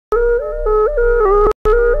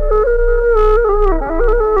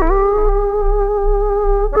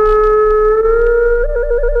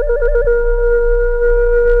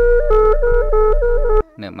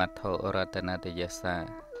តិយសា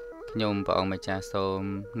ខ្ញុំព្រះអង្គម្ចាស់សូម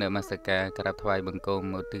នមស្ការក្រាបថ្វាយបង្គំ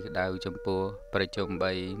ឧទ្ទិសដៅចំពោះប្រជុំ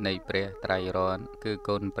3នៃព្រះត្រៃរតន៍គឺ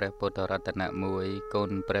គុណព្រះពុទ្ធរតនៈ1គុ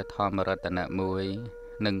ណព្រះធម្មរតនៈ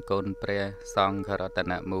1និងគុណព្រះសង្ឃរត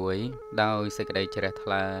នៈ1ដោយសេចក្តីជ្រះថ្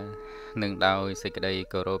លានិងដោយសេចក្តី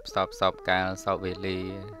គោរពសពកាលសពវេលា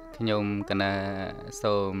ខ្ញុំគណៈ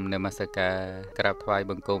សូមនមស្ការក្រាបថ្វាយ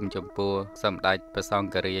បង្គំចំពោះសម្ដេចព្រះសង្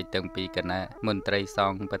ឃរាជទាំងពីរគណៈមន្ត្រីស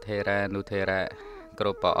ង្ឃពធេរានុធេរៈគ្រ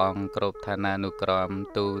ប់ព្រះអង្គគ្រប់ឋានានុក្រម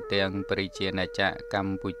ទូទាំងព្រះជាណាចក្រក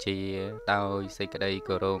ម្ពុជាដោយសេចក្តី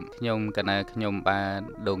គោរពខ្ញុំគណៈខ្ញុំបាទ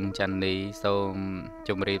ដុងច័ន្ទនីសូមជ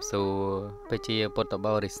ម្រាបសួរប្រជាពុទ្ធប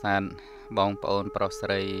រិស័ទបងប្អូនប្រុសស្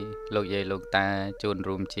រីលោកយាយលោកតាជួន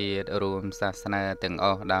រួមជាតិរួមសាសនាទាំងអ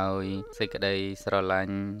ស់ដោយសេចក្តីស្រឡា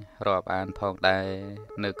ញ់រាប់អានផងដែរ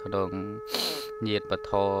នៅក្នុងញាតិព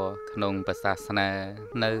ធក្នុងព្រះសាសនា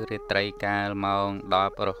នៅរាត្រីកាលម៉ោង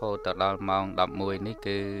10រហូតដល់ម៉ោង11នេះ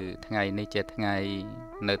គឺថ្ងៃនេះជាថ្ងៃ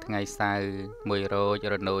នៅថ្ងៃសៅរ៍1រោច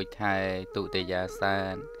រនោចខែទុតិយាសា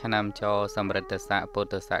ទឆ្នាំចសម្រិតស័កពុទ្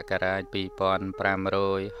ធសករាជ2562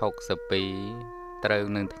ត្រូវ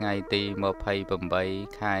នឹងថ្ងៃទី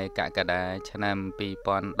28ខែកក្កដាឆ្នាំ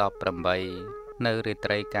2018នៅរា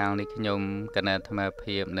ត្រីកាលនេះខ្ញុំគណៈអាត្មា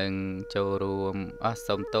ភាពនឹងចូលរួម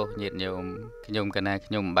សូមទោសញាតិញោមខ្ញុំគណៈ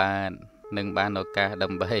ខ្ញុំបាទនឹងបានឱកាសដើ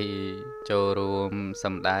ម្បីចូលរួមស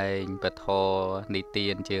ម្ដែងពធនិទា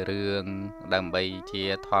នជារឿងដើម្បីជា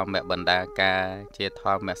ធម្មបណ្ដាការជាធ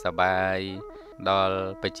ម្មសបាយដល់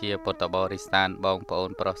ប្រជាពុទ្ធបរិស័ទបងប្អូន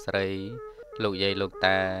ប្រុសស្រីលោកយាយលោក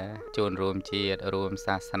តាជួនរួមជាតិរួម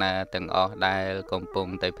សាសនាទាំងអស់ដែលកំពុង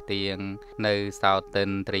តែផ្ទៀងនៅសោទិន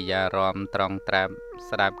ត្រិយារមត្រង់ត្រាប់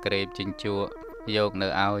ស្ដាប់ក្រេបជញ្ជក់យកនៅ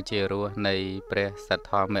ឲ្យជារសនៃព្រះសទ្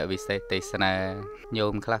ធម្មវិសេសទេសនាញោ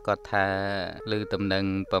មខ្លះក៏ថាឮតំណែង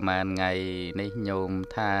ប្រមាណថ្ងៃនេះញោម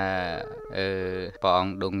ថាព្រះអ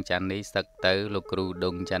ង្គដុងច័ន្ទនេះសឹកទៅលោកគ្រូដុ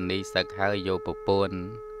ងច័ន្ទនេះសឹកហើយយកប្រពន្ធ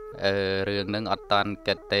រឿងនឹងអត់តាន់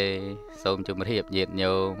គិតទេសូមជម្រាបញាតិ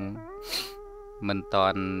ញោមមិនតា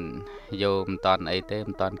ន់យោមតាន់អីទេ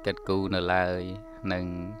មិនតាន់គិតគូរនៅឡើយនឹង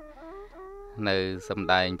នៅសំ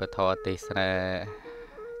ដែងពធទេសនា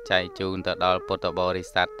ចែកជូនទៅដល់ពុទ្ធបរិ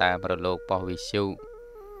ស័ទតាមរលកប៉ុស្តិ៍វិទ្យុ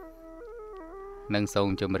នឹងសូម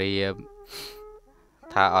ជម្រាប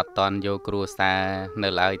ថាអត់តាន់យកគ្រួសារនៅ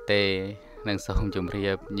ឡើយទេនឹងសូមជម្រា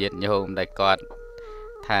បញាតិញោមដែលគាត់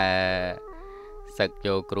ថាសឹកយ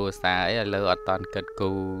កគ្រួសារអីឥឡូវអត់តាន់គិត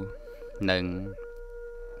គូរនឹង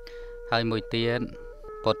ហើយមួយទៀត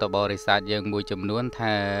ពុទ្ធបរិស័ទយើងមួយចំនួន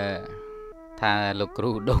ថាលោកគ្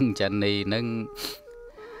រូដុងច័ន្ទនីនឹង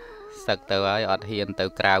សឹកទៅហើយអត់ហ៊ានទៅ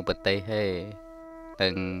ក្រៅប្រទេសទេ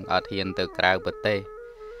ទាំងអត់ហ៊ានទៅក្រៅប្រទេស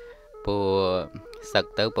ព្រោះសឹក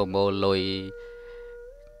ទៅប្រមូលលុយ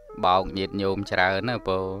បោកញាតិញោមច្រើនណា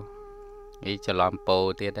ព្រោះនេះច្រឡំពោ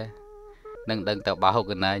ទៀតណានឹងដឹងទៅបោ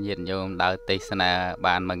កណាញាតិញោមដើរទេសនា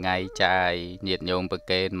បានមួយថ្ងៃចាយញាតិញោមប្រ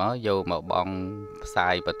កេនមកយកមកបងផ្សា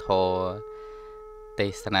យពធទេ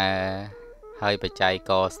សនាហើយបច្ច័យ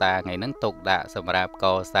កសាងថ្ងៃហ្នឹងទុកដាក់សម្រាប់ក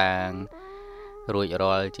សាងរួច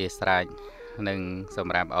រាល់ជាស្រេចនឹងស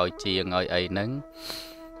ម្រាប់ឲ្យជាងឲ្យអីហ្នឹង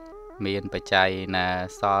មានបច្ច័យណា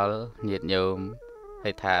សល់ញាតិញោម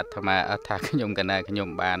ហើយថាអាត្មាថាខ្ញុំកណាខ្ញុំ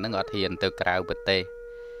បានហ្នឹងអត់ហ៊ានទៅក្រៅប្រទេស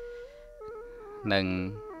នឹង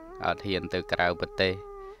អត់ហ៊ានទៅក្រៅប្រទេស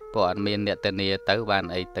ព្រោះអត់មានអ្នកធានាទៅបាន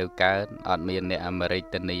អីទៅកើតអត់មានអ្នកអាមេរិក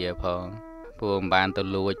ធានាផងព្រោះមិនបានទៅ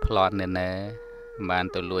លួចប្លន់អ្នកណាមិនបាន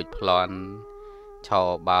ទៅលួចប្លន់ឆោ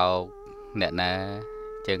បោកអ្នកណា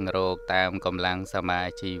ចឹងរោគតាមកម្លាំងសមា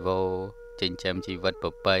ជីវោចិញ្ចឹមជីវិតប្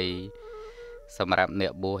រពៃសម្រាប់អ្ន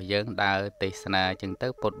កបួសយើងដើរទេសនាចឹងទៅ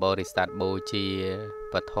ពុទ្ធបរិស័ទបូជា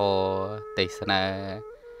ពធទេសនា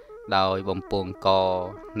ដោយបំពង់ក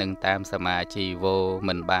នឹងតាមសមាជីវោ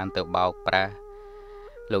មិនបានទៅបោកប្រាស់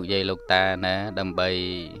លោកយាយលោកតាណាដើម្បី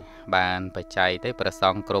បានបច្ច័យទេប្រស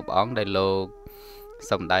ងគ្រប់អង្គដែលលោក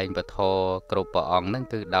សំដែងពធគ្រប់ព្រះអង្គហ្នឹង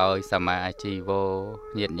គឺដោយសមាជីវោ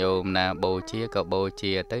ញាតិញោមណាបូជាក៏បូ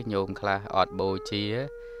ជាទៅញោមខ្លះអត់បូជា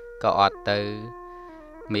ក៏អត់ទៅ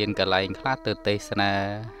មានកន្លែងខ្លះទៅទេសនា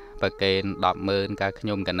ប្រកេន 100000 កាលខ្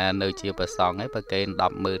ញុំកណានៅជាប្រសងឯងប្រកេន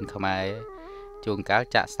 100000 ខ្មែរជួនកាល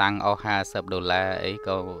ចាក់សាំងអស់$50អី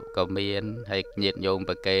ក៏មានហើយញាតិញោម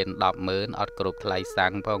ប្រកេន 100000 អត់គ្រប់ថ្លៃសាំ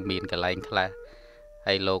ងផងមានកន្លែងខ្លះ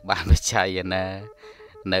ហើយលោកបានបច្ច័យណា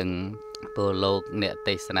នឹងពលលោកអ្នក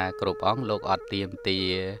ទេសនាគ្រប់អង្គលោកអត់ទៀមទា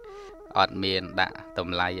អត់មានដាក់ត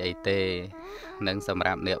ម្លៃអីទេនឹងសម្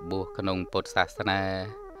រាប់អ្នកបួសក្នុងពុទ្ធសាសនា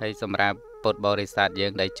ហើយសម្រាប់ពុទ្ធបរិស័ទយើ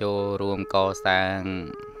ងដែលចូលរួមកសាង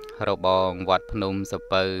របងវត្តភ្នំស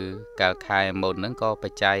ពៅកាលខែមុនហ្នឹងក៏ប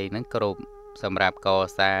ច្ច័យហ្នឹងគ្រប់ សម្រាប់ក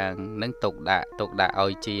សាងនឹងទុកដាក់ឲ្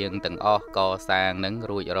យជាងទាំងអស់កសាងនឹង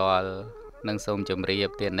រួចរាល់នឹងសូមជម្រាប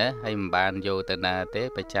ទៀតណាហើយមិនបានយកទៅណាទេ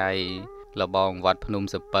បច្ច័យលបងវត្តភ្នំ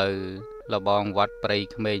សពៅលបងវត្តព្រៃ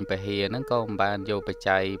ក្មេងពហិយហ្នឹងក៏មិនបានយកបច្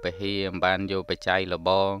ច័យពហិយមិនបានយកបច្ច័យល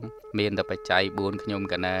បងមានតែបច្ច័យ4ខ្ញុំ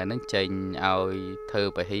កណាហ្នឹងចេញឲ្យធ្វើ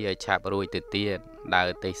ពហិយឲ្យឆាប់រួចទៅទៀតដើរ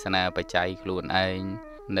ទេសនាបច្ច័យខ្លួនឯង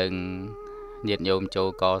នឹងញាតិញោមចូល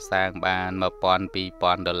កសាងបាន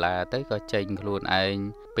$1000-2000ទៅក៏ចេញខ្លួនឯង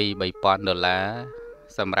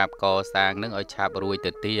$2000-3000សម្រាប់កសាងនឹងឲ្យឆាប់រួច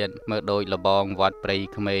ទៅទៀតមើលដូចលបងវត្តព្រៃ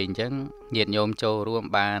ក្មេងអញ្ចឹងញាតិញោមចូលរួម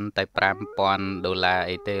បានតែ$5000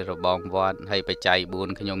អីទេរបងវត្តហើយបច្ច័យ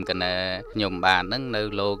4ខ្ញុំកណាខ្ញុំបាននឹងនៅ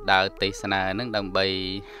លោកដើរទេសនានឹងដើម្បី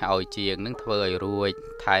ឲ្យជាងនឹងធ្វើឲ្យរួច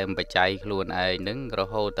ថែមបច្ច័យខ្លួនឯងនឹងរ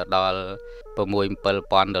ហូតដល់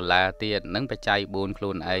$6-7,000ទៀតនឹងបច្ច័យ4ខ្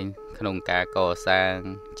លួនឯងក្នុងការកសាង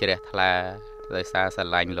ជ្រះថ្លាដោយសារស្រ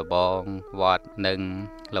ឡាញ់លបងវត្តនិង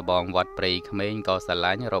លបងវត្តព្រៃក្មេងក៏ស្រ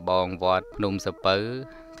ឡាញ់របងវត្តភ្នំសពៅ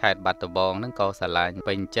ខេត្តបាត់ដំបងហ្នឹងក៏ស្រឡាញ់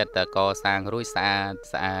ពេញចិត្តតែកសាងរួចស្អាត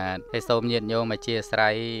ហើយសូមញាតិញោមអធិស្ឋា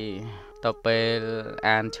នទៅពេល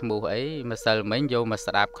អានឈ្មោះអីម្សិលមិញយកមក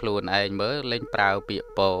ស្ដាប់ខ្លួនឯងមើលលេងប្រើពាក្យ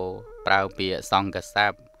ពោប្រើពាក្យសង្កស័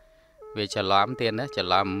ព្ទវាច្រឡំទៀតណាច្រ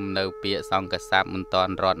ឡំនៅពាក្យសង្កស័ព្ទមិនតា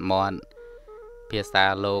ន់រត់មាត់ភាសា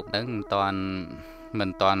លោកហ្នឹងមិន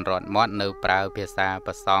តាន់រត់មាត់នៅប្រើភាសា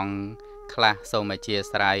ប្រសង់ខ្លះសូមអធិ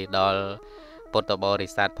ស្ឋានដល់ពុទ្ធបរិ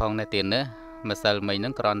ស័ទផងដែរទៀតណាម្សិលមិញហ្នឹ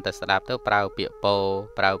ងគ្រាន់តែស្ដាប់ទៅប្រើពាក្យពោ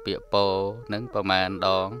ហ្នឹងប្រមាណដ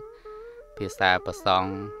ងភាសាប្រសង់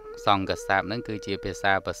សង្កស័ព្ទហ្នឹងគឺជាភា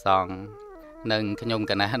សាប្រសង់និងខ្ញុំ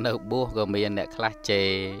កណានៅបួសក៏មានអ្នកខ្លះជេ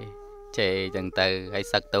ចឹងទៅហើយ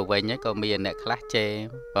សឹកទៅវិញក៏មានអ្នកខ្លះជេ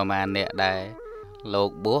ប្រមាណអ្នកដែរលោក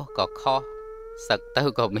បួសក៏ខុសសឹកទៅ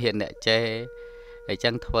ក៏មានអ្នកជេអញ្ចឹ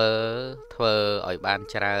ងធ្វើឲ្យបាន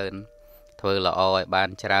ច្រើនធ្វើល្អឲ្យបាន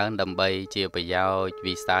ច្រើនដើម្បីជាប្រយោជន៍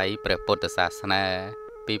វិស័យព្រះពុទ្ធសាសនា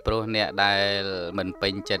ពីព្រោះអ្នកដែលមិនពេ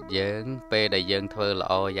ញចិត្តយើងពេលដែលយើងធ្វើល្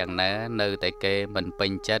អយ៉ាងណានៅតែគេមិនពេ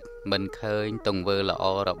ញចិត្តមិនឃើញទង្វើល្អ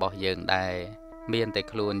របស់យើងដែរមានតែ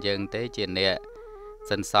ខ្លួនយើងទេជាអ្នក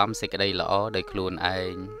សន្សំសេចក្តីល្អដោយខ្លួនឯ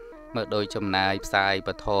ងមើលដូចចំណាយផ្សាយព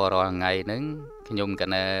ធរាល់ថ្ងៃហ្នឹងខ្ញុំក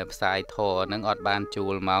ណាផ្សាយធរហ្នឹងអត់បានជួ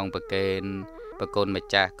លម៉ោងប្រកេនប្រគុណម្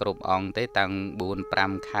ចាស់គ្រប់អង្គទេតាំង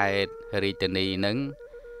 4-5 ខេត្តរាជធានីហ្នឹង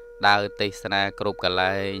ដើរទេសនាគ្រប់កន្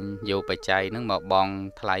លែងយកបច្ច័យហ្នឹងមកបង់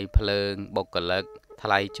ថ្លៃភ្លើងបុគ្គលិកថ្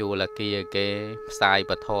លៃជួលអគារគេផ្សាយ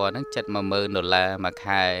ពធហ្នឹងចិត្ត$10000មួយ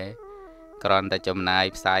ខែគ្រាន់តែចំណាយ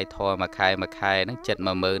ផ្សាយធរមួយខែហ្នឹងចិត្ត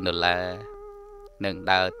$10000នឹង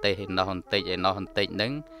ដើរទេសឯណោះបន្តិចហ្នឹ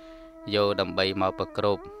ងយកដើម្បីមកប្រគ្រ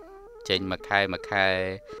ប់ចេញមួយខែ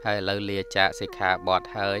ហើយឥឡូវលាចាកសិក្ខាបទ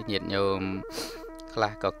ហើយញាតិញោមខ្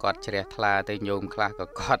លះក៏គាត់ជ្រះថ្លាទៅញោមខ្លះក៏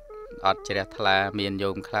គាត់អត់ជ្រះថ្លាមានញោ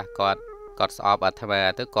មខ្លះគាត់ស្អប់អាត្មា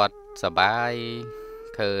ទៅគាត់សប្បាយ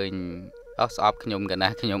ឃើញស្អប់ខ្ញុំកណា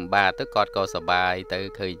ខ្ញុំបាទទៅគាត់ក៏សប្បាយទៅ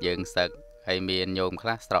ឃើញយើងសឹកហើយមានញោមខ្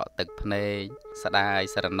លះស្រក់ទឹកភ្នែកស្ដាយ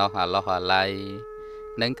ស្រណោះអាឡោះអាឡៃ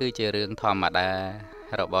នឹងគឺជារឿងធម្មតា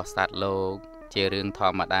របស់សត្វលោកជារឿងធ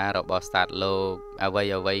ម្មតារបស់សត្វលោកអ្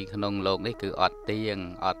វីក្នុងលោកនេះគឺអត់ទៀង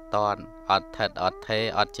អត់តន់អត់ថិតអត់ថេរ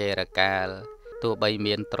អត់ចេរកាលទោះបី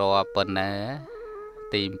មានទ្រប៉ុណ្ណា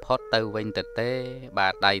ទីផុតទៅវិញទៅទេបា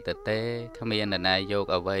តដៃទៅទេគ្មាននរណាយក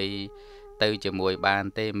អ្វីទៅជាមួយបាន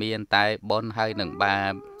ទេមានតែបុណ្យហើយនឹងបា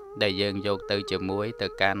បដែលយើងយកទៅជាមួយទៅ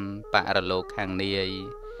កាន់បរលោកខាងនាយ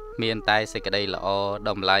មានតែសេចក្តីល្អ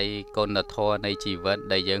តម្លៃគុណធម៌នៃជីវិត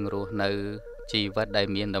ដែលយើងរស់នៅជីវិតដែល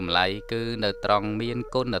មានតម្លៃគឺនៅត្រង់មាន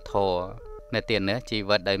គុណធម៌នៅទៀតនេះជី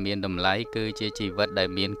វិតដែលមានតម្លៃគឺជាជីវិតដែល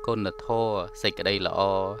មានគុណធម៌សេចក្តីល្អ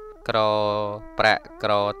ក្រប្រាក់ក្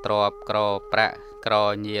រទ្រព្យក្រប្រាក់ក្រ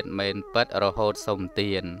ញាតមែនពិតរហូតសុំ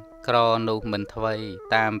ទានក្រនោះមិនថ្វី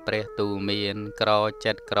តាមព្រះទូមានក្រ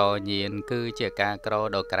ចិត្តក្រញៀនគឺជាការក្រ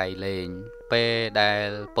ដ៏ក្រៃលែងពេលដែល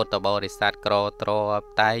ពុទ្ធបរិស័ទក្រទ្រព្យ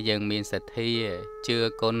តែយើងមានសទ្ធាជឿ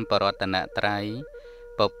គុណបរតនត្រ័យ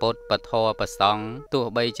ពុទ្ធពធប្រសង់ទោះ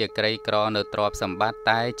បីជាក្រីក្រនៅទ្រព្យសម្បត្តិ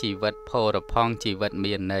តែជីវិតផូរផង់ជីវិត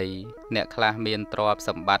មានន័យអ្នកខ្លះមានទ្រព្យស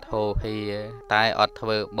ម្បត្តិហូរហៀតែអត់ធ្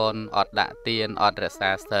វើបុណ្យអត់ដាក់ទានអត់រក្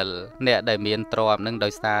សាសិលអ្នកដែលមានទ្រព្យនឹងដោ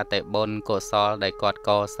យសារតែបុណ្យកុសលដែលគាត់ក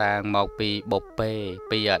សាងមកពីបុព្វេ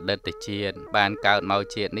ពីអតីតជាតិបានកើតមក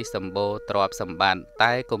ជាតិនេះសម្បូរទ្រព្យសម្បត្តិ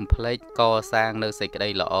តែកុំភ្លេចកសាងនៅសេចក្តី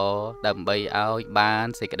ល្អដើម្បីឲ្យបាន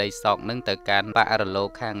សេចក្តីសុខនឹងទៅកាន់បរលោក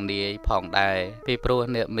ខាងនាយផងដែរពីព្រោះ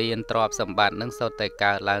អ្នកមានទ្រព្យសម្បត្តិនឹងសុទ្ធតែ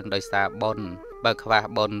កើតឡើងដោយសារបុណ្យបើខ្វះ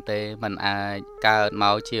បុណ្យទេมันអាចកើតម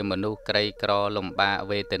កជាមនុស្សក្រីក្រលំបាក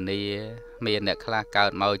វេទនាមានអ្នកខ្លះកើ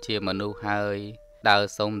តមកជាមនុស្សហើយ ដើរ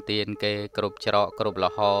សុំទានគេគ្រប់ច្រកគ្រប់ល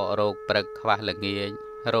ហរោគព្រឹកខ្វះល្ងាច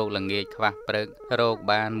រោគល្ងាចខ្វះព្រឹករោគ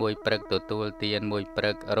បានមួយព្រឹកទទួលទានមួយព្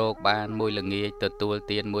រឹករោគបានមួយល្ងាចទទួល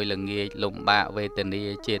ទានមួយល្ងាចលំបាកវេទនា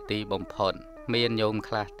ជាទីបំផុតមានញោម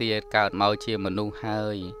ខ្លះទៀតកើតមកជាមនុស្សហើ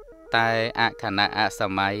យតែអខណៈអស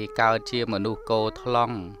ម័យកើតជាមនុស្សគោថ្ល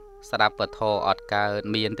ង់ស្ដាប់ពធអត់កើត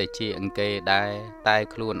មានតែជាអង្គេដែរតែ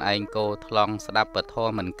ខ្លួនឯងគោថ្លង់ស្ដាប់ពធ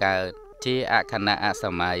មិនកើតជាអខណៈអស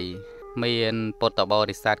ម័យមានពុទ្ធប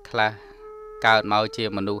រិស័ទខ្លះកើតមកជា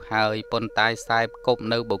មនុស្សហើយប៉ុន្តែខ្សែគប់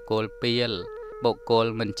នៅបុគ្គលពាលបុគ្គល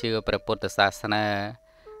មិនជឿព្រះពុទ្ធសាសនា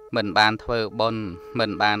មិនបានធ្វើបុណ្យមិ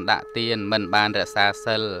នបានដាក់ទានមិនបានរក្សា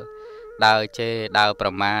សិលដើរជេរដើរប្រ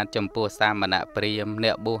មាថចំពោះសាមណព្រាហ្មណ៍អ្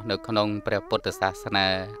នកបួសនៅក្នុងព្រះពុទ្ធសាសនា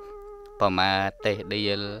ប្រមាថទេសដៀ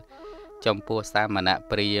លចំពោះសាមណ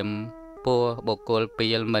ព្រាហ្មណ៍ពួកបុគ្គលពា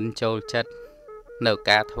លមិនចូលចិត្តនៅ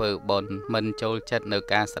ការធ្វើបុណ្យមិនចូលចិត្តនៅ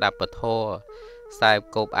ការស្ដាប់ពធខ្សែ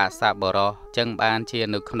គប់អសបរោះចឹងបានជា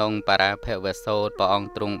នៅក្នុងបរាភវសូត្រព្រះអង្គ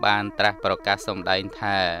ទ្រង់បានត្រាស់ប្រកាសសម្ដែង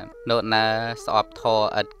ថានោណាស្អប់ធរ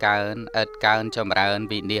ឥតកើនចម្រើន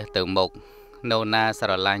វិនិច្ឆ័យទៅមុខនោណាស្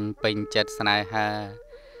រឡាញ់ពេញចិត្តស្នេហា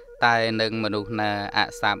តែនឹងមនុស្សណាអ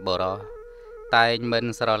សបរោះតែងមិន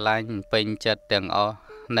ស្រឡាញ់ពេញចិត្តទាំងអស់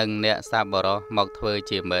នឹងអ្នកសបរោះមកធ្វើ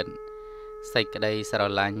ជាមិត្តសេចក្តីស្រ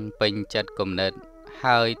ឡាញ់ពេញចិត្តគំនិត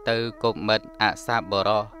ហើយទៅគប់មិត្តអសប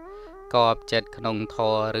រោះកប់ចិត្តក្នុងធ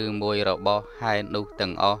រឬមួយរបស់ហេតុនោះ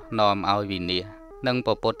ទាំងអស់នាំឲ្យវិនាសនឹង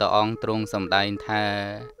ព្រះពុទ្ធអង្គទ្រង់សម្ដែងថា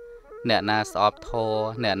អ្នកណាស្អប់ធរ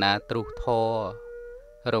អ្នកណាទ្រុសធរ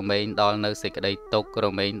រមែងដល់នៅសេចក្តីទុក្ខរ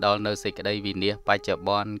មែងដល់នៅសេចក្តីវិនាសបច្ចុប្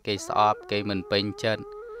បន្នគេស្អប់គេមិនពេញចិត្ត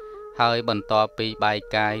ហើយបន្ទាប់ពីបែក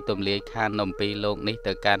កាយទម្លាយខណ្ឌអំពីលោកនេះ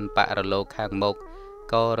ទៅកាន់បរលោកខាងមុខ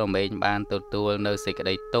ក៏រមែងបានទទួលនៅសេចក្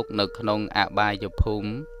តីទុក្ខនៅក្នុងអបាយភូមិ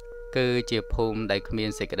គឺជាភូមិដែលគ្មាន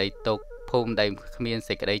សេចក្តីទុក្ខភូមិដែលគ្មាន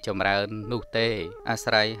សេចក្តីចម្រើននោះទេអា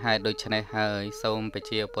ស្រ័យហេតុដូច្នេះហើយសូមប្រ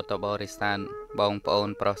ជាពុទ្ធបរិស័ទបងប្អូន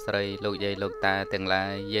ប្រុសស្រីលោកយាយលោកតាទាំងឡា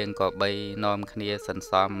យយើងក៏បីនាំគ្នាសន្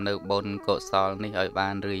សំនៅបុណ្យកុសលនេះឲ្យបា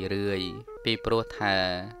នរឿយពីព្រោះថា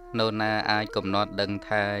នោណាអាចកំណត់ដឹង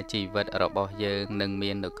ថាជីវិតរបស់យើងនឹង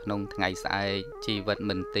មាននៅក្នុងថ្ងៃស្អែកជីវិត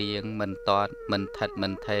មិនទៀងមិនទាត់មិនថិតមិ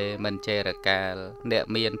នថេរមិនចេរកាលអ្នក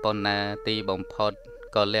មានប៉ុណ្ណាទីបំផុត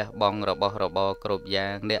ក៏លះបង់របស់របរគ្រប់យ៉ា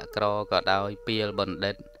ងអ្នកក្រក៏ដោយពាលបណ្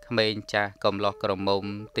ឌិតក្មេងចាស់កំឡោះក្រមុំ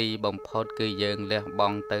ទីបំផុតគឺយើងលះប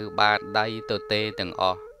ង់ទៅបាតដៃទទេទាំងអ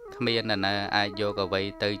ស់គ្មាននរណាអាចយកអ្វី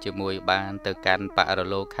ទៅជាមួយបានទៅកាន់បរ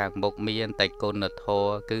លោកខាងមុខមានតែគុណធ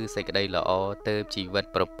ម៌គឺសេចក្តីល្អទៅជីវិត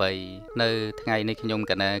ប្រពៃនៅថ្ងៃនេះខ្ញុំ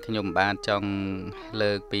កណាខ្ញុំបានចង់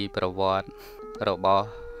លើកពីប្រវត្តិរបស់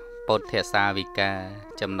ពុទ្ធសាវិកា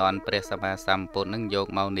ចំនួនព្រះសម្មាសម្ពុទ្ធនឹងយក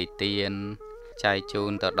មកនិទានចែកជូ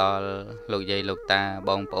នទៅដល់លោកយាយលោកតា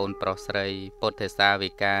បងប្អូនប្រុសស្រីពុទ្ធសាវិ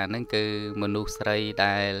កានឹងគឺមនុស្សស្រី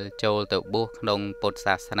ដែលចូលទៅបួសក្នុងពុទ្ធ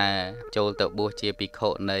សាសនាចូលទៅបួសជាភិក្ខុ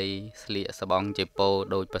នៃស្លៀកស្បង់ជាពោ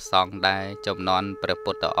ដោយព្រះសង្ឃដែរចំនួនព្រះ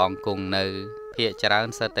ពុទ្ធអង្គគង់នៅភាគច្រើន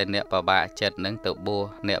សិតតែអ្នកបបាក់ចិត្តនឹងទៅបួស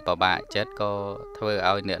អ្នកបបាក់ចិត្តក៏ធ្វើ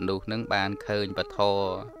ឲ្យអ្នកនោះនឹងបានឃើញពធ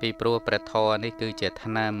ពីព្រោះព្រះធម៌នេះគឺជា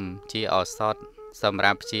ថ្នាំជាឱសថសម្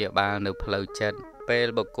រាប់ព្យាបាលនៅផ្លូវចិត្តពេល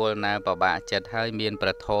បុគ្គលណាបបាក់ចិត្តហើយមានប្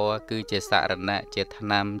រធរគឺជាសរណៈជាថ្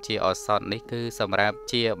នាំជាឱសថនេះគឺសម្រាប់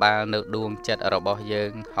ព្យាបាលនៅដួងចិត្តរបស់យើ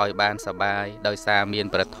ងឲ្យបានសบายដោយសារមាន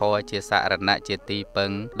ប្រធរជាសរណៈជាទីពឹ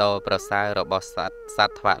ងដ៏ប្រសើររបស់សត្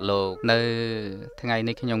វថ្វលោកនៅថ្ងៃ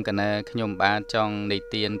នេះខ្ញុំកណាខ្ញុំបានចង់និ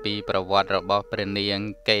ទានពីប្រវត្តិរបស់ព្រះនាង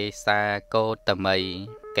កេសាកោតមី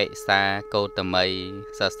កេសាកោតមី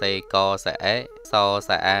សរសេរកសអេសស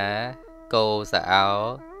អាកោសអោ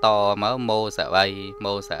តមកម៉ូស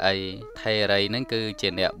អីថេរីហ្នឹងគឺជា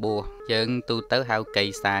អ្នកបួសយើងទូទៅហៅកេ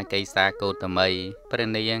សាកោតមីព្រះ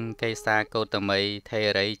នាងកេសាកោតមីថេ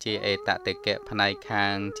រីជាអេតតិកៈផ្នែកខា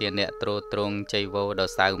ងជាអ្នកត្រួតត្រងចៃវោដ៏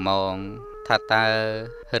សៅម៉ងថាតើ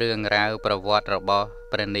រឿងរ៉ាវប្រវត្តិរបស់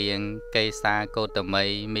ព្រះនាងកេសាកោតមី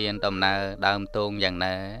មានដំណើរដើមទងយ៉ាង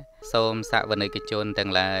ណាសូមសាវនិកជនទាំ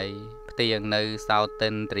ងឡាយផ្ទៀងនៅសោទិ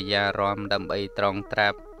នត្រិយារមដើម្បីត្រង់ត្រា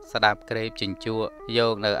ប់ស្ដាប់ក្រេបជញ្ជក់យ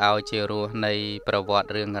កនៅឲ្យជារសនៃប្រវត្តិ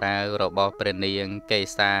រឿងរ៉ាវរបស់ព្រះនាងកេ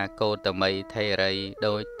សាកោតមីថេរី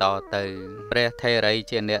ដូចតទៅព្រះថេរី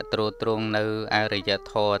ជាអ្នកត្រួតត្រងនៅអរិយ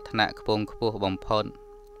ធម៌ថ្នាក់ខ្ពង់ខ្ពស់បំផុត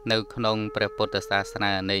នៅក្នុងព្រះពុទ្ធសាស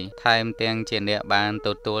នានេះថែមទាំងជាអ្នកបានទ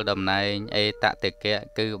ទួលតំណែងអេតតិកៈ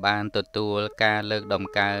គឺបានទទួលការលើកដំ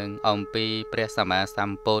កើងអំពីព្រះសម្មាស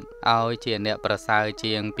ម្ពុទ្ធឲ្យជាអ្នកប្រសើរ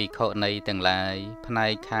ជាងភិក្ខុនីទាំងឡាយផ្នែ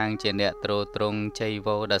កខាងជាអ្នកទ្រទ្រង់ចីវ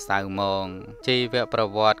រដ៏សៅហ្មងជីវប្រ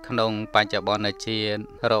វត្តិក្នុងបច្ចុប្បន្នជាតិ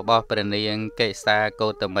របស់ព្រះនាងកេសាកោ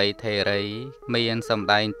តមីថេរីមានសម្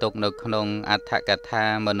ដែងទុកនៅក្នុងអដ្ឋកថា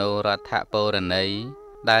មនោរដ្ឋពរណី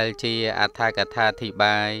ដែលជាអដ្ឋកថាធិ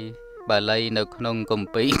បាយបាលីនៅក្នុងគម្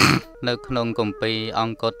ពីរនៅក្នុងគម្ពីរអ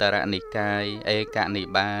ង្គតរនិកាយឯកនិ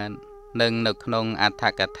បាតនិងនៅក្នុងអដ្ឋ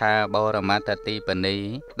កថាបរមត្តទីបនី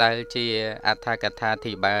ដែលជាអដ្ឋកថា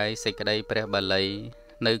ធិបាយសេចក្តីព្រះបាលី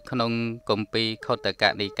នៅក្នុងគម្ពីរខុទ្ទក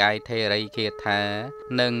និកាយថេរីគាថា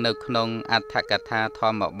និងនៅក្នុងអដ្ឋកថាធ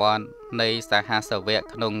ម្មបទនៃសហសវៈ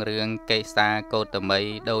ក្នុងរឿងកេសាកោតមី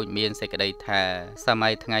ដូចមានសេចក្តីថាសម័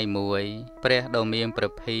យថ្ងៃមួយព្រះដ៏មានព្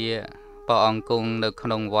រះភាព្រះអង្គគង់នៅក្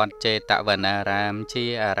នុងវត្តចេតវនារាមជា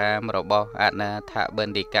អារាមរបស់អនាថប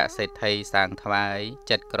ណ្ឌិកសេដ្ឋីសាងថ្វាយ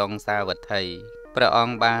ចិត្តក្រុងសាវត្ថីព្រះអ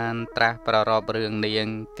ង្គបានត្រាស់ប្ររពរឿងនាង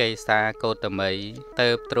កេសាកោតមីទើ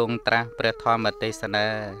បទ្រង់ត្រាស់ព្រះធម្មទេសនា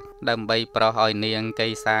ដើម្បីប្រោសឲ្យនាងកេ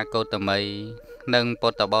សាកោតមីនិងពុ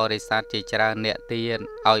ទ្ធបរិស័ទជាច្រើនអ្នកទៀត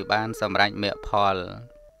ឲ្យបានសម្រេចមគ្គផល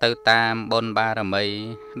ទៅតាមបុណ្យបារមី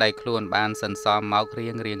ដែលខ្លួនបានសន្សំមករៀ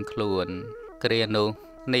ងខ្លួនគ្រានោះ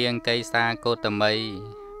នាងកេសាកោតមី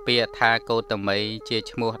ពាក្យថាកោតមីជា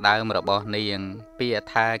ឈ្មោះដើមរបស់នាងពាក្យ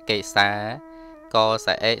ថាកេសាកស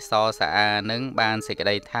អេសសអានឹងបានសេចក្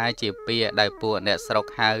តីថាជាពាក្យដែលពួកអ្នកស្រុក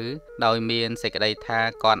ហៅដោយមានសេចក្តីថា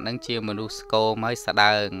គាត់នឹងជាមនុស្សស្គមហើយស្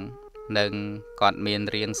ដើងនិងគាត់មាន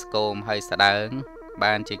រាងស្គមហើយស្ដើង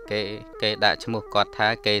បានជាគេដាក់ឈ្មោះគាត់ថា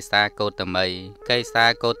កេសាកោតមីកេសា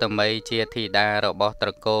កោតមីជាធីតារបស់ត្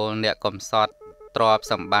រកូលអ្នកកំសត់ទ្រព្យ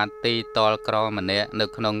សម្បត្តិទីតលក្រម្នាក់នៅ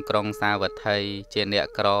ក្នុងក្រុងសាវត្ថីជាអ្នក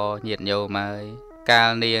ក្រញាតិញោមហើយកា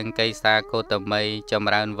លនាងកេសាកោតមីច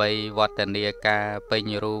ម្រើនវ័យវឌ្ឍនាការពេ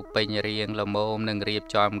ញរូបពេញរាងល្មមនឹងរៀប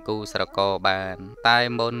ចំគូស្រករបានតែ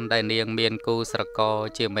មុនដែលនាងមានគូស្រករ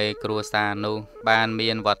ជាមេគ្រួសារនោះបានមា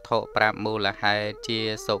នវត្ថុប្រាប់មូលហេតុជា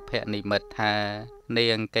សុភនិមិត្តថានា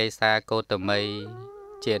ងកេសាកោតមី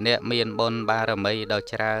ជាអ្នកមានបុណ្យបារមីដ៏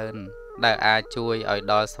ច្រើនដែលអាចជួយឲ្យ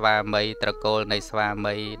ដល់ស្វាមីត្រកូលនៃស្វា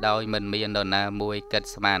មីដោយមិនមាននរណាមួយគិត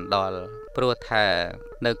ស្មានដល់ព្រោះថា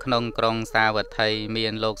នៅក្នុងក្រុងសាវត្ថីមា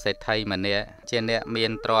នលោកសេដ្ឋីម្នាក់ជាអ្នកមា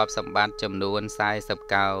នទ្រព្យសម្បត្តិចំនួន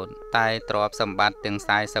40កោដតែទ្រព្យសម្បត្តិទាំង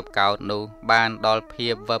40កោដនោះបានដល់ភា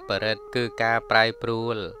ពវិបរិតគឺការប្រែប្រួ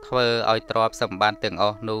លធ្វើឲ្យទ្រព្យសម្បត្តិទាំងអ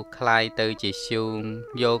ស់នោះคล้ายទៅជាធ្យូង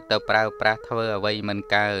យកទៅប្រើប្រាស់ធ្វើអ្វីមិន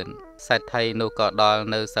កើតសេដ្ឋីនោះក៏ដល់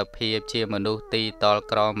នៅសភាពជាមនុស្សទីតល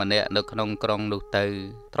ក្រម្នាក់នៅក្នុងក្រុងនោះទៅ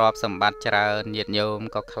ទ្រព្យសម្បត្តិច្រើនញាតិញោម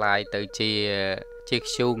ក៏คล้ายទៅជា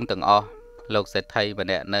ធ្យូងទាំងអស់លោកសេដ្ឋីម្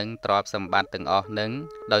នាក់នឹងទ្រព្យសម្បត្តិទាំងអស់នឹង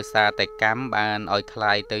ដោយសារតែកម្មបានឲ្យคล้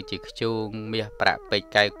ายទៅជាធ្យូងមាសប្រាក់ពេជ្រ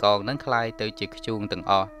កែវកងនឹងคล้ายទៅជាធ្យូងទាំង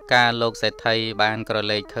អស់ការលោកសេដ្ឋីបានក្រ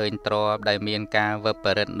ឡេកឃើញទ្រព្យដែលមានការវិប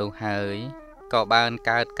រិតនោះហើយក៏បាន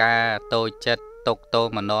កើតការតូចចិត្តទុក្ខទោ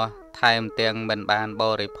មនស្សថែមទាំងមិនបានប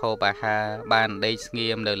រិភោគអាហារបានដេកស្ងៀ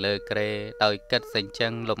មនៅលើគ្រែដោយគិតសេចក្ដី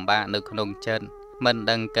លំបាកនៅក្នុងចិត្តមិន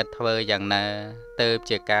ដឹងគិតធ្វើយ៉ាងណាទៅ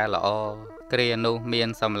ជាការល្អគ្រានោះមាន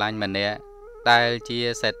សម្លាញ់ម្នាក់ដែលជា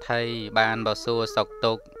សេដ្ឋីបានបសួរសុខ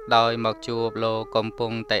ទុក្ខដោយមកជួបលោកកំពុ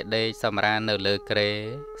ងតែដេកសម្រាននៅលើគ្រែ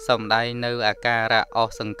សំដែងនៅអាការៈអ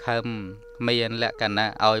ស់សង្ឃឹមមានលក្ខណៈ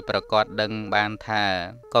ឲ្យប្រកាសដឹងបានថា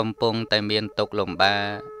កំពុងតែមានទុក្ខលំបា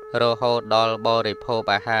ករហូតដល់បរិភោគ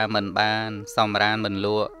អាហារមិនបានសម្រានមិនល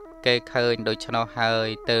ក់គេឃើញដូច្នោះហើយ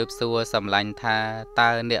ទើបសួរសម្លាញ់ថា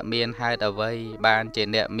តើអ្នកមានហេតុអ្វីបានជា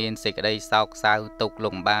អ្នកមានសេចក្តីសោកសៅទុក្ខ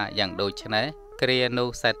លំបាកយ៉ាងដូចនេះគ្រានោះ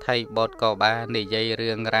សេដ្ឋីបុត្រក៏បាននិយាយ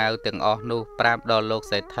រឿងរ៉ាវទាំងអស់នោះប្រាប់ដល់លោក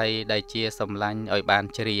សេដ្ឋីដែលជាសម្លាញ់ឲ្យបាន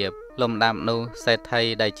ជ្រាបលំដាប់នោះសេដ្ឋី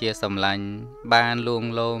ដែលជាសម្លាញ់បានលួង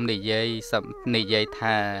លោមនិយាយ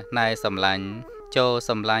ថាណែសម្លាញ់ចូល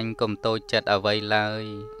សម្លាញ់កុំតូចចិត្តអ្វីឡើយ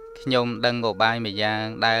ខ្ញុំដឹងឧបាយម្យ៉ាង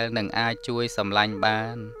ដែលនឹងអាចជួយសម្លាញ់បា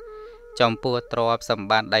នចំពោះទ្រព្យសម្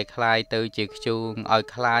បត្តិដែលคล้ายទៅជាធ្យូងឲ្យ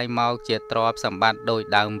คล้ายមកជាទ្រព្យសម្បត្តិដូច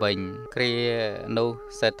ដើមវិញគ្រានោះ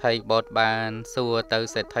សេដ្ឋីបុត្របានសួរទៅ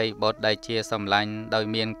សេដ្ឋីបុត្រដែលជាសម្លាញ់ដោយ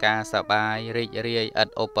មានការសប្បាយរីករាយឥត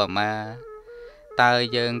ឧបមាតើ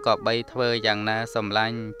យើងក៏បីធ្វើយ៉ាងណាសម្លា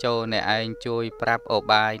ញ់ចូលអ្នកឯងជួយប្រាប់ឧ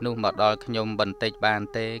បាយនោះមកដល់ខ្ញុំបន្តិចបាន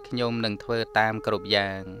ទេខ្ញុំនឹងធ្វើតាមគ្រប់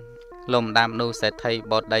យ៉ាងលំដាប់នោះសេដ្ឋី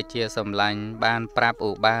បុត្រដែលជាសម្លាញ់បានប្រាប់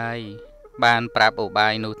ឧបា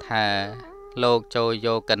យនោះថាលោកចូលយ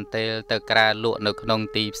កកន្ទេលទៅក្រាលលក់នៅក្នុង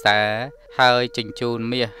ទីផ្សារហើយជញ្ជូន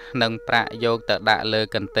មាសនិងប្រាក់យកទៅដាក់លើ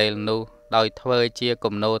កន្ទេលនោះ ដោយធ្វើជា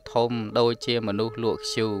គំនោធំដូចជាមនុស្សលក់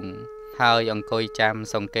ធ្យូងហើយអង្គុយចាំ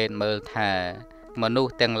សង្កេតមើលថាមនុស្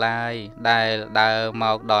សទាំងឡាយដែលដើរម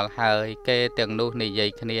កដល់ហើយគេទាំងនោះនិយាយ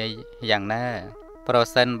គ្នាយ៉ាងណាប្រ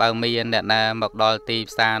សិនបើមានអ្នកណាមកដល់ទី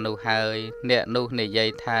ផ្សារនោះហើយអ្នកនោះនិយាយ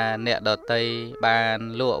ថាអ្នកដតីបាន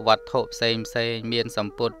លក់វត្ថុផ្សេងមានស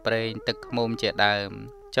ម្ពុតប្រេងទឹកឃ្មុំជាដើម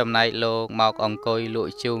ចំណែកលោកមកអង្គុយល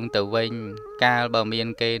ក់ជូងទៅវិញកាលបើមាន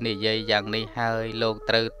គេនិយាយយ៉ាងនេះហើយលោក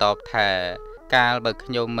ត្រូវតបថាកាលបើ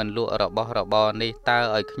ខ្ញុំមិនលក់របស់របរនេះតើ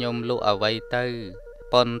ឲ្យខ្ញុំលក់អ្វីទៅ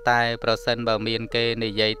ប៉ុន្តែប្រសិនបើមានគេនិ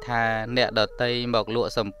យាយថាអ្នកដតីមកល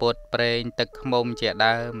ក់សម្ពុតប្រេងទឹកឃ្មុំជា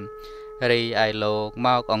ដើមរីឯលោកម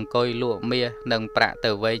កអង្គុយលក់មាសនិងប្រាក់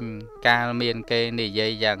ទៅវិញកាលមានគេនិយា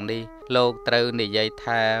យយ៉ាងនេះលោកត្រូវនិយាយ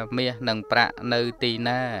ថាមាសនិងប្រាក់នៅទី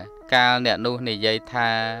ណាកាលអ្នកនោះនិយាយថា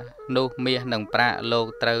នោះមាសនិងប្រាក់លោក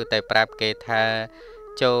ត្រូវតែប្រាប់គេថា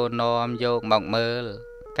ចូលនាំយកមកមើល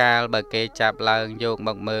កាលបើគេចាប់ឡើងយកម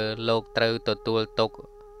កមើលលោកត្រូវទទួលទុក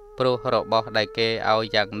ព្រោះរបស់ដែលគេឲ្យ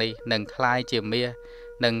យ៉ាងនេះនឹងคล้ายជាមាស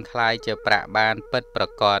និងคล้ายជាប្រាក់បានពិតប្រា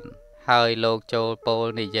កដហើយលោកចូលពោល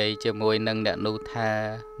និយាយជាមួយនឹងអ្នកនោះថា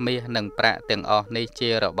មាសនិងប្រាក់ទាំងអស់នេះជា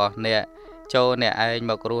របស់អ្នកចូលអ្នកឯង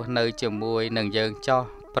មករស់នៅជាមួយនឹងយើងចោះ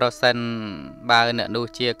ប្រសិនបើអ្នកនោះ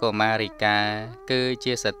ជាកុមារិកាគឺ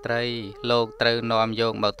ជាស្ត្រីលោកត្រូវនាំយ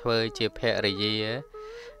កមកធ្វើជាភរិយា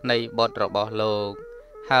នៃបុត្ររបស់លោក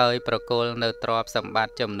ហើយប្រគល់នៅទ្រព្យសម្បត្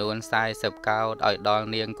តិចំនួន40កោដឲ្យដល់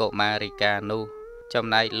នាងកុមារិកានោះចំ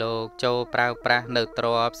ណែកលោកចូលប្រើប្រាស់នៅទ្រ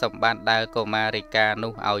ព្យសម្បត្តិដែលកុមារិកា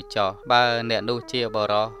នោះឲ្យចោះបើអ្នកនោះជាប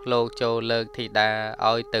រិសលោកចូលលើកធីតា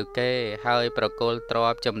ឲ្យទៅគេហើយប្រគល់ទ្រ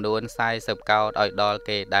ព្យចំនួន40កោដឲ្យដល់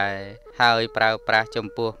គេដែរហើយប្រើប្រាស់ចំ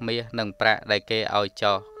ពោះមាសនិងប្រាក់ដែលគេឲ្យ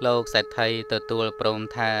ចោះលោកសេដ្ឋីទទួលព្រម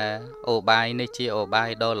ថាឧបាយនេះជាឧបាយ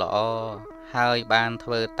ដ៏ល្អហើយបានធ្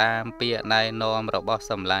វើតាមពាក្យណែនាំរបស់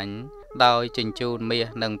សម្លាញ់ដោយជញ្ជូនមាស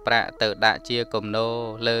និងប្រាក់ទៅដាក់ជាគំនោ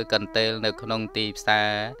លើកន្ទេលនៅក្នុងទីផ្សា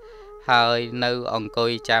រហើយនៅអង្គុ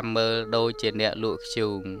យចាំមើលដូចជាអ្នកលក់ធ្យូ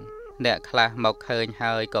ងអ្នកខ្លះមកឃើញ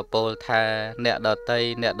ហើយក៏ពោលថាអ្នកដ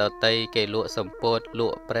តីគេលក់សម្ពុតល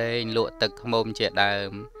ក់ប្រេងលក់ទឹកឃ្មុំជាដើ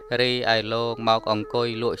មរីឯលោកមកអង្គុយ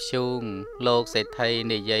លក់ធ្យូងលោកសេដ្ឋី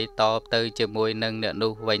និយាយតបទៅជាមួយនឹងអ្នក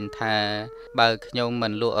នោះវិញថាបើខ្ញុំមិ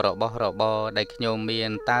នលក់របស់របរដែលខ្ញុំមា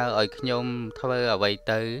នតើឲ្យខ្ញុំធ្វើអ្វី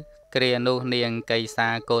ទៅគ្រានោះនាងកេសា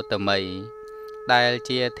កោតមីដែល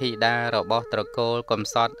ជាធីតារបស់ត្រកូលកំ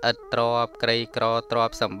សត់ឥតទ្រព្យក្រីក្រទ្រ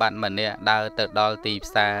ព្យសម្បត្តិម្នាក់ដើរទៅដល់ទី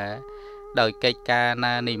ផ្សារដោយកិច្ចការ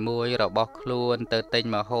ណានីមួយរបស់ខ្លួនទៅទិញ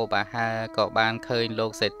ម្ហូបអាហារក៏បានឃើញលោ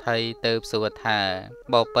កសេដ្ឋីទៅសួរថា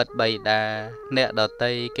បបិទ្ធបៃតាអ្នកដ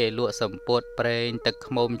តីគេលក់សម្ពុតប្រេងទឹក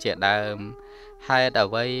ឃ្មុំជាដើមហេតុ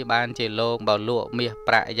អ្វីបានជាលោកបើលក់មាស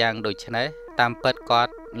ប្រាក់យ៉ាងដូចនេះតាមពិតគា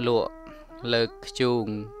ត់លក់លើខ្ជូង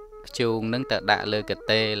នឹងទៅដាក់លើក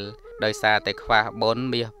តេលដោយសារតែខ្វះបុណ្យ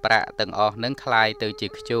មាសប្រាក់ទាំងអស់នឹងคล้ายទៅជា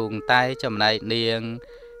ខ្ជូងតែចំណែកនាង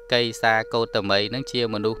កេសាកោតមីនឹងជា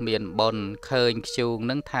មនុស្សមានបុណ្យឃើញខ្ជូង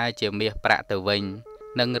នឹងថាជាមាសប្រាក់ទៅវិញ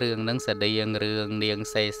នឹងរឿងនឹងស្តៀងរឿងនាង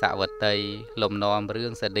សេសវតីលំនាំរឿ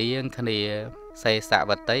ងស្តៀងគ្នាសេស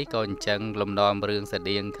វតីក៏អញ្ចឹងលំនាំរឿងស្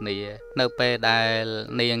តៀងគ្នានៅពេលដែល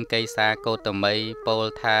នាងកេសាកោតមីពោល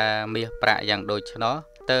ថាមាសប្រាក់យ៉ាងដូច្នោះ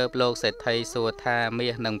ទើបលោកសេដ្ឋីសួរថាមា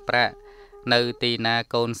សនិងប្រាក់នៅទីណា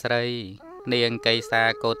កូនស្រីនាងកេសា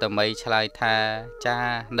កោតមីឆ្លើយថាចា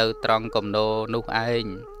នៅត្រង់គំនោនោះឯង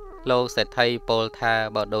លោកសេដ្ឋីពោលថា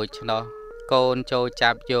បើដូច្នោះកូនចូល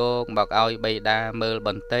ចាប់យកមកឲ្យបិតាមើលប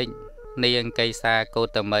ន្តិចនាងកេសាកោ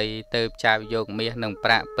តមីទើបចាប់យកមាសនិងប្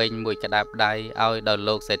រាក់ពេញមួយក្តាប់ដៃឲ្យដល់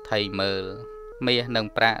លោកសេដ្ឋីមើលមាសនិង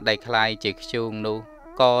ប្រាក់ដែលคล้ายជាខ្ជូងនោះ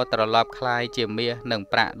ក៏ត្រឡប់คล้ายជាមាសនិង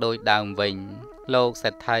ប្រាក់ដូចដើមវិញលោក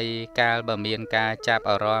សេដ្ឋីកាលបើមានការចាប់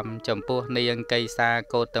អារម្មណ៍ចំពោះនាងកេសា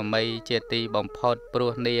កោតមីជាទីបំផុតព្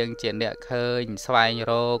រោះនាងជាអ្នកឃើញស្វែង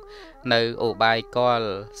រកនៅឧបាយកល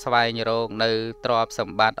ស្វែងរកនៅទ្រព្យស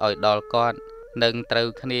ម្បត្តិឲ្យដល់គាត់នឹងត្រូវ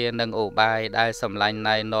គ្នានឹងឧបាយដែលសម្លាញ់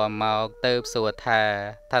ណែនាំមកទៅសួរថា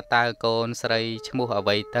តើកូនស្រីឈ្មោះអ្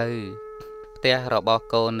វីទៅផ្ទះរបស់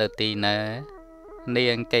កូននៅទីណានា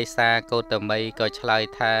ងកេសាកោតមីក៏ឆ្លើយ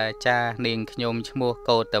ថាចានាងខ្ញុំឈ្មោះ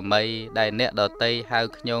កោតមីដែលអ្នកដតីហៅ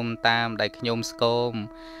ខ្ញុំតាមដែលខ្ញុំស្គម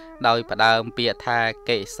ដោយផ្ដើមពាក្យថា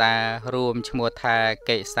កេសារួមឈ្មោះថា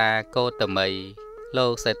កេសាកោតមីលោ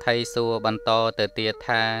កសេដ្ឋីសួរបន្តទៅទៀត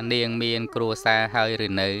ថានាងមានគ្រួសារហើយឬ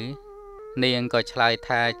នៅនាងក៏ឆ្លើយ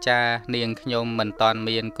ថាចានាងខ្ញុំមិនតាន់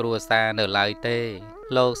មានគ្រួសារនៅឡើយទេ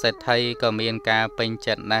លោកសេដ្ឋីក៏មានការពេញ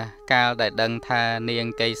ចិត្តណាស់កាលដែលដឹងថានាង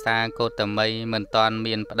កេសាកោតមីមិនទាន់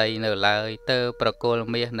មានប្តីនៅឡើយទើបប្រគល់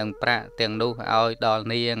មាសនិងប្រាក់ទាំងនោះឲ្យដល់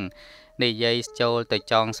នាងនិយាយចូលទៅ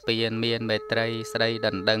ចងស្ពានមានមេត្រីស្ដីដ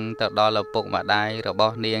ណ្ដឹងទៅដល់ឪពុកម្ដាយរប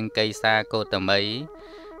ស់នាងកេសាកោតមី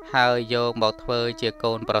ហើយយកមកធ្វើជា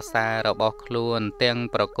កូនប្រសាររបស់ខ្លួនទាំង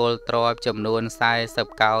ប្រគល់ទ្រព្យចំនួន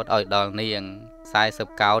40កោដឲ្យដល់នាង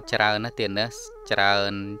40កោដច្រើនណាស់ទៀតណាច្រើ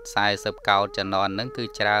ន40កោដចំនួនហ្នឹងគឺ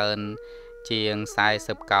ច្រើនជាង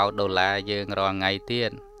40កោដដុល្លារយើងរាល់ថ្ងៃទៀត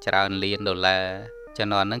ច្រើនលានដុល្លារចំ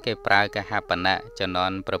នួនហ្នឹងគេប្រើកហបណៈចំនួ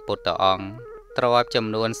នព្រះពុទ្ធអង្គទ្រព្យចំ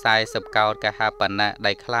នួន40កោដកហបណៈ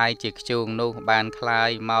ដែលคล้ายជាខ្ជូងនោះបានคล้าย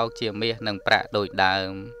មកជាមាសនិងប្រាក់ដូចដើ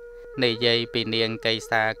មនិយាយពីនាងកេ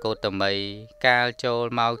សាកោតមីកាលចូល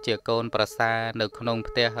មកជាកូនប្រសារនៅក្នុង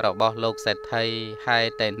ផ្ទះរបស់លោកសេដ្ឋីហើយ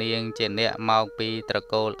តែនាងជាអ្នកមកពីត្រ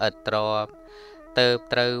កូលឥតទ្រព្យទើប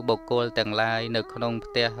ត្រូវបុគ្គលទាំងឡាយនៅក្នុង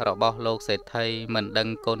ផ្ទះរបស់លោកសេដ្ឋីមិនដឹង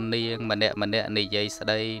គុណនាងម្នាក់និយាយស្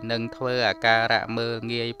ដីនិងធ្វើអាការៈមើល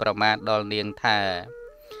ងាយប្រមាថដល់នាងថា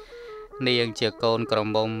នាងជាកូនក្រ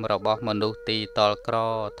មុំរបស់មនុស្សទីតលក្រ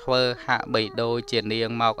ធ្វើហាក់បីដូចជានាង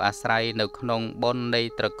មកអាស្រ័យនៅក្នុងបុណ្យនៃ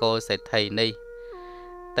ត្រកូលសេដ្ឋីនេះ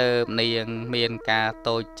ទើបនាងមានការ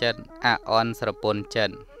តូចចិត្តអអន់ស្រពន់ចិ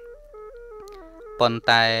ត្តប៉ុន្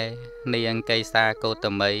តែនាងកេសាកោត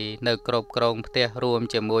មីនៅគ្រប់គ្រងផ្ទះរួម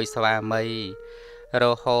ជាមួយស្វាមីរ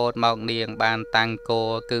ហូតមកនាងបានតាំងគោ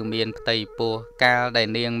គឺមានផ្ទៃពោះកាលដែល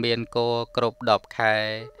នាងមានគោគ្រប់10ខែ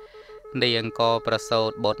នាងក៏ប្រសូ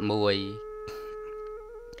តបុត្រមួយ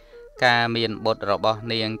ការមានបុត្ររបស់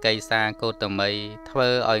នាងកេសាកោតមីធ្វើ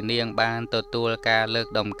ឲ្យនាងបានទទួលការលើក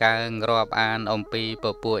ដំកើងរាប់អានអំពីព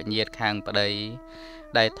ពួកញាតិខាងប្តី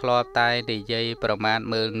ដែលធ្លាប់តែនិយាយប្រមាថ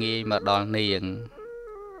មើលងាយមកដល់នាង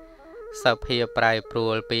សភាពប្រែប្រួ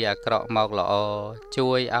លពីអាក្រក់មកល្អ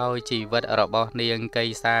ជួយឲ្យជីវិតរបស់នាងកេ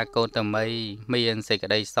សាកោតមីមានសេចក្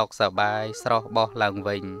តីសុខសប្បាយស្រស់បោះឡើង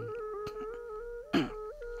វិញ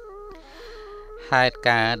ហេតុ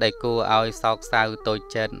ការណ៍ដែលគួរឲ្យសោកសៅតូច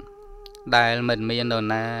ចិត្តដែលមិនមាននរ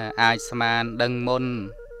ណាអាចស្មានដឹងមុន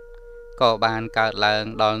ក៏បានកើតឡើង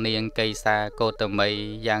ដល់នាងកេសាកោតមី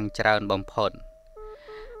យ៉ាងច្រើនបំផុត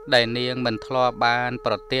ដែលនាងមិនធ្លាប់បាន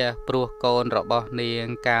ប្រទះព្រោះកូនរបស់នាង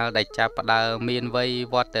កាលដែលចាប់ផ្ដើមមានវ័យ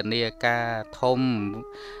វឌ្ឍនាការធំ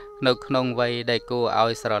នៅក្នុងវ័យដែលគួរឲ្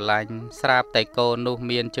យស្រឡាញ់ស្រាប់តែកូននោះ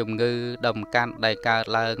មានជំងឺដំកាត់ដែលកើត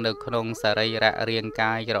ឡើងនៅក្នុងសរីរៈរាង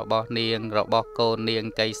កាយរបស់នាងរបស់កូននាង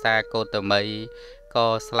កេសាកោតមីក៏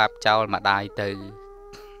ស្លាប់ចោលម្ដាយទៅ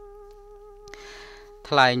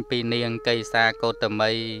ថ្លែងពីនាងកេសាកោត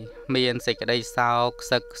មីមានសេចក្តីសោក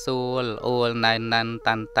សឹកសួលអួលណែនណាន់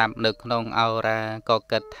តាន់តាប់នៅក្នុងអោរាក៏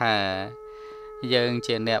គិតថាយើង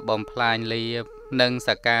ជាអ្នកបំផ្លាញលៀបនិងស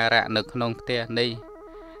ក្ការៈនៅក្នុងផ្ទះនេះ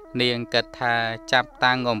នាងគិតថាចាប់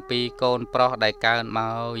តាំងអំពីកូនប្រុសដែលកើតម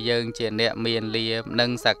កយើងជាអ្នកមានលៀបនិ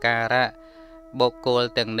ងសក្ការៈបុគ្គល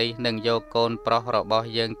ទាំងនេះនឹងយកកូនប្រុសរបស់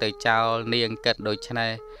យើងទៅចោលនាងគិតដូច្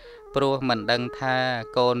នេះព្រោះមិនដឹងថា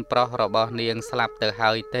កូនប្រុសរបស់នាងស្លាប់ទៅ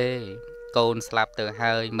ហើយទេកូនស្លាប់ទៅ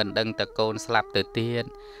ហើយមិនដឹងតែកូនស្លាប់ទៅទៀត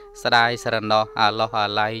ស្ដាយស្រណោះអាឡោះអា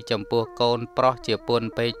ល័យចំពោះកូនប្រុសជាពុន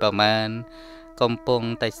ពេកប្រមាណកំពុង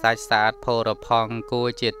តែសាច់ស្អាតផូរផង់គួរ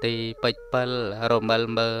ជាទីពេចពិលរមិល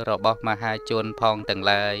មើលរបស់មហាជនផងទាំង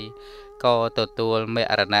ឡាយក៏ទទួលម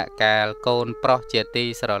រណកាលកូនប្រុសជាទី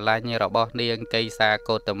ស្រឡាញ់របស់នាងកេសា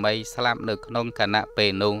កោតមីស្លាប់នៅក្នុងគណៈពេ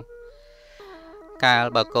លនោះកាល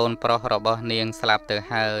បើកូនប្រុសរបស់នាងស្លាប់ទៅ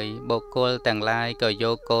ហើយបុគ្គលទាំងឡាយក៏យ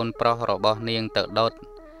កកូនប្រុសរបស់នាងទៅដុត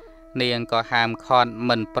នាងក៏ហាមឃាត់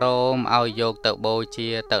មិនព្រមឲ្យយកទៅបូជា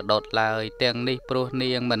ទៅដុតឡើយទាំងនេះព្រោះ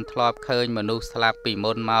នាងមិនធ្លាប់ឃើញមនុស្សស្លាប់ពី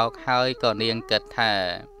មុនមកហើយក៏នាងគិតថា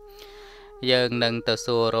យើងនឹងទៅ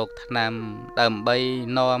សួររកថ្នាំដើម្បី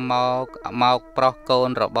នាំមកប្រុសកូន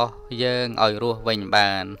របស់យើងឲ្យរស់វិញ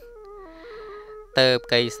បានទើប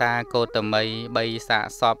កេសាកោតមីបីសាក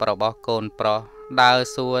សពរបស់កូនប្រុសដើរ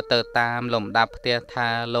សួរទៅតាមលំដាប់ផ្ទះថា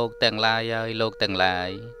លោកទាំងឡាយហើយលោកទាំងឡា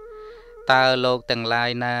យតើលោកទាំងឡាយ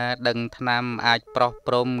ណាដឹងថ្នាំអាចប្រោះ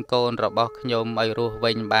ព្រំកូនរបស់ខ្ញុំឲ្យរស់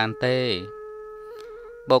វិញបានទេ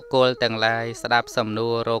បុគ្គលទាំងឡាយស្ដាប់សំណួ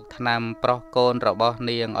ររកថ្នាំប្រោះកូនរបស់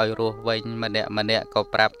នាងឲ្យរស់វិញម្នាក់ក៏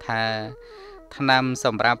ប្រាប់ថាថ្នាំស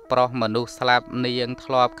ម្រាប់ប្រោះមនុស្សស្លាប់នាង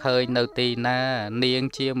ធ្លាប់ឃើញនៅទីណានាង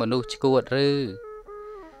ជាមនុស្សឆ្កួតឬ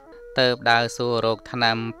ទើបដើរសួររកថ្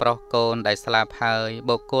នាំប្រុសកូនដែលស្លាប់ហើយ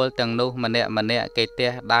បុគ្គលទាំងនោះម្នាក់គេ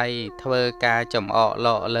ទះដៃធ្វើការចំអកល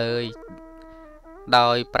ក់លើយដោ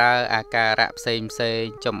យប្រើអាការៈផ្សេង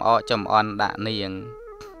ចំអកចំអន់ដាក់នាង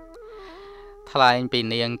ថ្លែងពី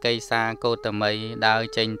នាងកេសាកោតមីដើរ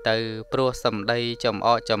ចេញទៅព្រោះសម្ដីចំអ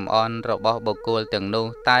កចំអន់របស់បុគ្គលទាំងនោះ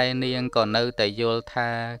តែនាងក៏នៅតែយល់ថា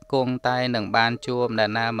គង់តែនឹងបានជួបនរ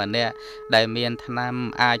ណាម្នាក់ដែលមានថ្នាំ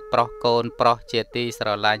អាចប្រោះកូនប្រុសជាទីស្រ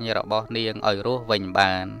ឡាញ់របស់នាងឲ្យរស់វិញ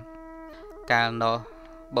បានកាលនោះ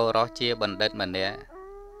បុរសជាបណ្ឌិតម្នាក់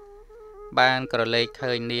បានក្រឡេក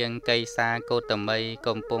ឃើញនាងកេសាកោតមី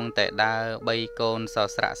កំពុងតែដើរបីកូនស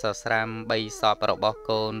ស្រាក់សស្រាំបីសពរបស់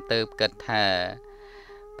កូនទើបគិតថា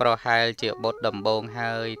ប្រហែលជាបុត្រដំបង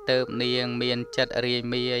ហើយទើបនាងមានចិត្តរាយ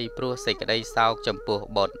មាយព្រោះសេចក្តីសោកចំពោះ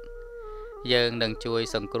បុត្រយើងនឹងជួយ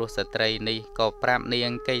សង្គ្រោះស្ត្រីនេះក៏ប្រាប់នា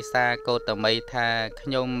ងកេសាកោតមីថាខ្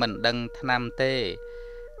ញុំមិនដឹងថ្នាំទេ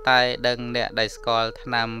តែដឹងអ្នកដែលស្គាល់ថ្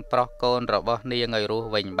នាំប្រោះកូនរបស់នាងឲ្យរស់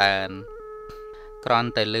វិញបានគ្រាន់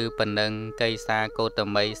តែឮប៉ុណ្ណឹងកេសាកោត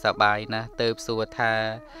មីសប្បាយណាស់ទើបសួរថា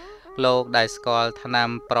លោកដែលស្គាល់ថ្នាំ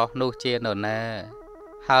ប្រុសនោះជានរណា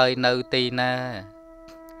ហើយនៅទីណា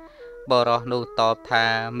បរោះនោះតបថា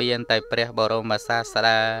មានតែព្រះបរមសាស្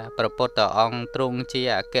តាព្រះពុទ្ធអង្គទ្រង់ជា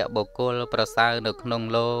អគ្គបុគ្គលប្រសើរនៅក្នុង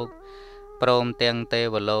លោកព្រមទាំងទេ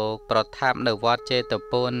វលោកប្រថាប់នៅវត្តចេត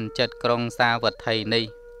ពុនចិត្តក្រុងសាវត្ថីនេះ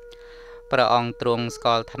ព្រះអង្គទ្រង់ស្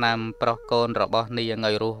គាល់ថ្នាំប្រុសកូនរបស់នាង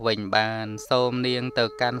ឲ្យរស់វិញបានសូមនាងទៅ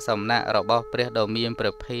កាន់សំណាក់របស់ព្រះដ៏មានព្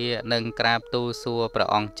រះភាកនិងក្រាបទូលសួរព្រះ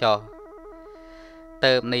អង្គចុះ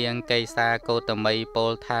ទើបនាងកេសាកោតមីពោ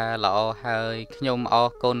លថាល្អហើយខ្ញុំអរ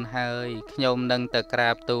គុណហើយខ្ញុំនឹងទៅក្រា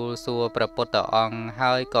បទូលសួរព្រះពុទ្ធអង្គ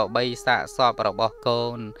ហើយក៏បីសាកសពរបស់កូ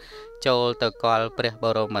នចូលទៅកល់ព្រះប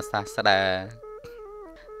រមសាស្តា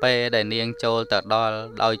ពេលដែលនាងចូលទៅដល់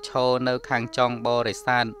ដោយឈរនៅខាងចុងបរិ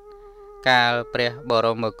ស័ទកាលព្រះបរ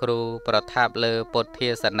មគ្រូប្រថាប់លើពុទ្ធា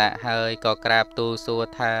សនៈហើយក៏ក្រាបទូលសួរ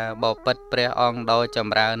ថាបពិតព្រះអង្គដ៏ច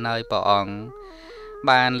ម្រើនហើយព្រះអង្គ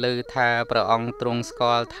បានឮថាព្រះអង្គទ្រង់ស្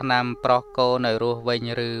គាល់ថ្នាំប្រុសកូនឲ្យរស់វិញ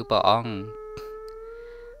ឬព្រះអង្គ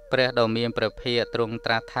ព្រះដ៏មានព្រះភាកទ្រង់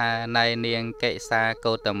ត្រាស់ថាណែនាងកេសា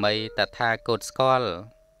កោតមីតថាគតស្គាល់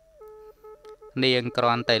នាងគ្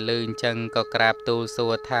រាន់តែឮអញ្ចឹងក៏ក្រាបទូលសួ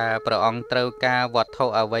រថាព្រះអង្គត្រូវការវត្ថុ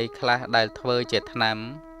អ្វីខ្លះដែលធ្វើជាថ្នាំ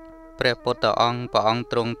ព្រះពុទ្ធអង្គព្រះអង្គ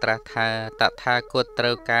ទ្រង់ត្រាស់ថាតថាគតត្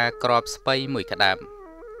រូវការក្របស្ពៃមួយក្តាប់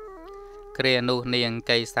គ្រានោះនាង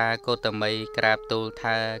កេសាកោតមីក្រាបទូល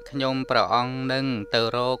ថាខ្ញុំព្រះអង្គនឹងទៅ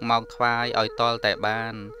រកមកថ្វាយឲ្យតលតែបា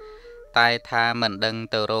នតែថាមិនដឹង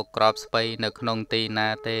ទៅរកក្របស្ពៃនៅក្នុងទីណា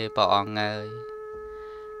ទេព្រះអង្គអើយ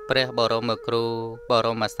ព្រះបរមគ្រូបរ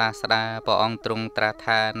មសាស្តាព្រះអង្គទ្រង់ត្រាស់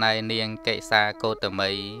ថាណែនាងកេសាកោត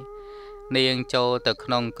មីនាងចូលទៅក្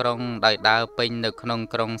នុងក្រុងដោយដើរពេញនៅក្នុង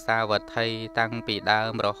ក្រុងសាវត្ថីតាំងពីដើ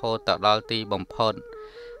មរហូតទៅដល់ទីបំផុត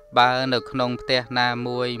បើនៅក្នុងផ្ទះណា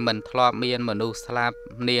មួយមិនធ្លាប់មានមនុស្សស្លាប់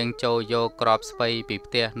នាងចូលយកក្របស្ពៃពី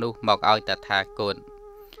ផ្ទះនោះមកឲ្យតថាគត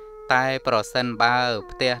តែប្រសិនបើ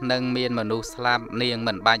ផ្ទះនឹងមានមនុស្សស្លាប់នាង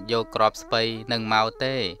មិនបាច់យកក្របស្ពៃនឹងមក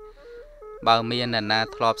ទេបើមាននរណា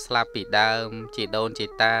ធ្លាប់ស្លាប់ពីដើមជីដូនជី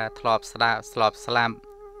តាធ្លាប់ស្លាប់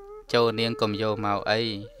ចូលនាងកុំយកមកអី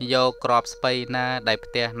យកក្របស្ពៃណាដែល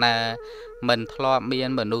ផ្ទះណាមិនធ្លាប់មាន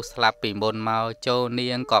មនុស្សស្លាប់ពីមុនមកចូលនា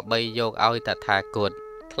ងក៏បីយកឲ្យតថាគត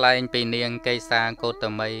ថ្លែងពីនាងកេសាកោត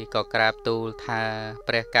មីក៏ក្រាបទូលថា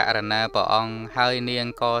ព្រះករុណាព្រះអង្គហើយនាង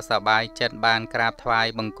ក៏សប្បាយចិត្តបានក្រាបថ្វាយ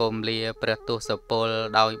បង្គំលាព្រះទសពល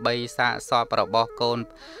ដោយបីសាកសពរបស់កូន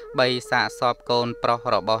បីសាកសពកូនប្រុស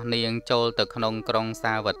របស់នាងចូលទៅក្នុងក្រុង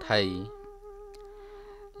សាវត្ថី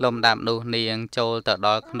លំដាប់នោះនាងចូលទៅដ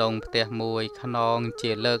ល់ក្នុងផ្ទះមួយខ្នង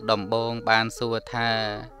ជាលើកដំបូងបានសួរថា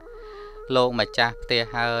លោកម្ចាស់ផ្ទះ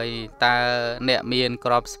ហើយតើអ្នកមាន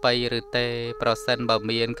ក្របស្ពៃឬទេប្រសិនបើ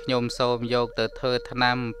មានខ្ញុំសូមយកទៅធ្វើថ្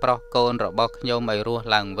នាំប្រុសកូនរបស់ខ្ញុំឲ្យរស់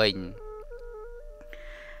ឡើងវិញ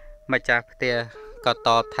ម្ចាស់ផ្ទះក៏ត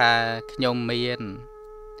បថាខ្ញុំមាន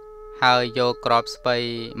ហើយយកក្របស្ពៃ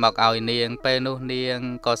មកឲ្យនាងពេលនោះនាង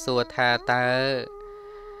ក៏សួរថាតើ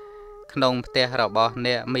ក្នុងផ្ទះរបស់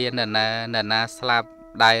អ្នកមាននរណាស្លាប់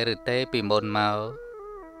ដែរឬទេពីមុនមក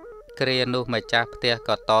គ្រានោះម្ចាស់ផ្ទះ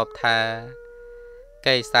ក៏តបថា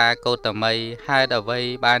កេសាកោតមីហេតុអ្វី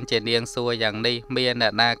បានជានាងសួរយ៉ាងនេះមានអ្ន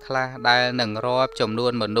កណាខ្លះដែលនឹងរាប់ចំនួ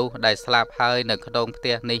នមនុស្សដែលស្លាប់ហើយនៅក្នុងផ្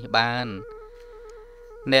ទះនេះបាន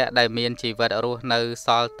អ្នកដែលមានជីវិតរស់នៅស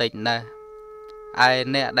ល់តិចណាស់ឯ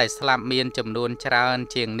អ្នកដែលស្លាប់មានចំនួនច្រើន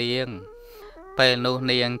ជាងនាងពេលនោះ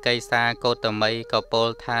នាងកេសាកោតមីក៏ពោល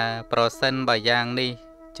ថាប្រសិនបើយ៉ាងនេះ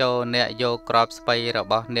ចូលអ្នកយកក្របស្ពៃរ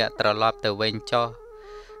បស់អ្នកត្រឡប់ទៅវិញចុះ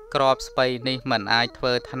ក្របស្ពៃនេះមិនអាចធ្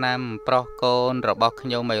វើថ្នាំប្រុសកូនរបស់ខ្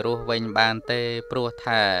ញុំឲ្យរស់វិញបានទេព្រោះ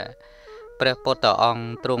ថាព្រះពុទ្ធអង្គ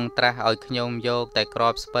ទ្រង់ត្រាស់ឲ្យខ្ញុំយកតែក្រ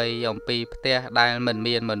បស្ពៃអំពីផ្ទះដែលមិន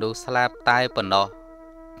មានមនុស្សស្លាប់តែប៉ុណ្ណោះ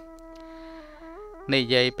និ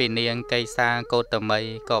យាយពីនាងកេសាកោតមី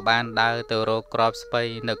ក៏បានដើរទៅរកក្របស្ពៃ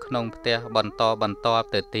នៅក្នុងផ្ទះបន្ត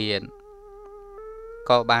ទៅទៀត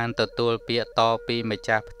ក៏បានទទួលពាក្យតពីម្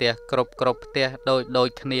ចាស់ផ្ទះគ្រប់ផ្ទះដូច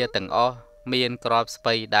គ្នាទាំងអស់មានក្របស្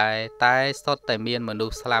ពៃដែរតែសុទ្ធតែមានមនុ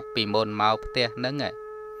ស្សស្លាប់ពីមុនមកផ្ទះហ្នឹង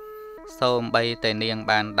សូម្បីតែនាង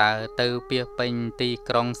បានដើរទៅពាសពេញទី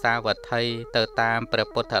ក្រុងសាវត្ថីទៅតាមព្រះ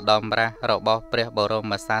ពុទ្ធតម្រាសរបស់ព្រះបរ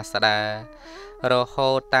មសាស្តារហូ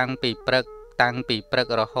តតាំងពីព្រឹក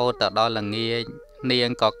រហូតទៅដល់ល្ងាចនាង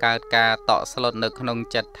ក៏កើតការតក់ស្លុតនៅក្នុង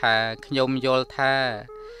ចិត្តថាខ្ញុំយល់ថា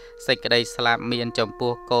សេចក្តីស្លាប់មានចំ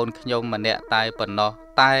ពោះកូនខ្ញុំម្នាក់តែប៉ុណ្ណោះ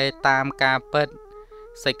តែតាមការពិត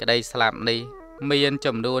សេចក្តីស្លាប់នេះមាន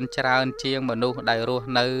ចំនួនច្រើនជាងមនុស្សដែលរស់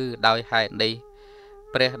នៅដោយហេតុនេះ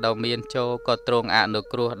ព្រះដ៏មានជោគក៏ទ្រង់អនុ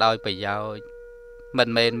គ្រោះដោយប្រយោជន៍មិន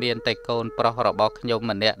មែនមានតែកូនប្រុសរបស់ខ្ញុំ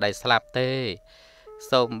ម្នាក់ដែលស្លាប់ទេ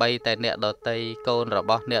សូម្បីតែអ្នកដតីកូនរ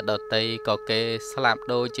បស់អ្នកដតីក៏គេស្លាប់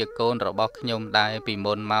ដូចជាកូនរបស់ខ្ញុំដែរពី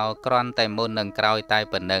មុនមកគ្រាន់តែមុននឹងក្រោយតែ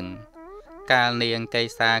ប៉ុណ្ណឹងកាលនាងកេ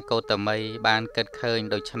សាកោតមីបានគិតឃើញ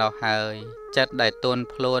ដូច្នោះហើយចិត្តដែលទន់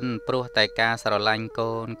ភ្លន់ព្រោះតែការស្រឡាញ់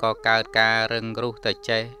កូនក៏កើតការរឹងរូសទៅ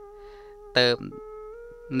ចេះទៅ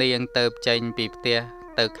នាងទៅចេញពីផ្ទះ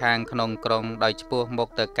ទៅខាងក្នុងក្រុងដោយឆ្ពោះមុខ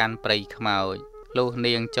ទៅកាន់ព្រៃខ្មោចលុះ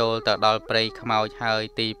នាងចូលទៅដល់ព្រៃខ្មោចហើយ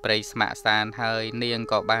ទីព្រៃស្ម័គ្រសានហើយនាង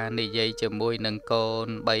ក៏បាននិយាយជាមួយនឹងកូន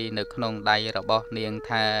3នៅក្នុងដៃរបស់នាង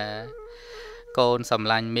ថាកូនសម្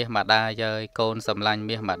លាញ់មាសម្ដាយអើយកូនសម្លាញ់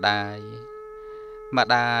មាសម្ដាយម្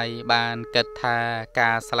ដាយបានគិតថា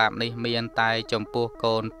ការស្លាប់នេះមានតែចំពោះ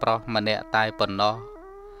កូនប្រុសម្នាក់តែប៉ុណ្ណោះ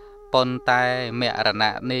ប៉ុន្តែមរ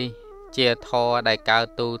ណៈនេះជាធម៌ដែលកើត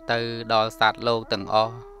ទូទៅដល់សត្វលោកទាំងអ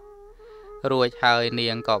ស់រួចហើយនា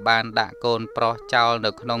ងក៏បានដាក់កូនប្រុសចោល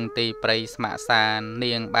នៅក្នុងទីព្រៃស្ម័គ្រសាន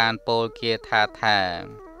នាងបានពោលគាថា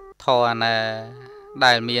ធម៌ណា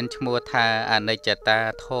ដែលមានឈ្មោះថាអនិច្ចតា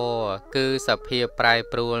ធម៌គឺសភាពប្រែ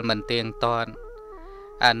ប្រួលមិនទៀងទាត់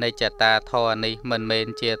អនិច្ចតាធម៌នេះមិនមែន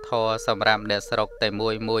ជាធម៌សម្រាប់អ្នកស្រុកតែ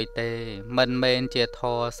មួយទេមិនមែនជាធ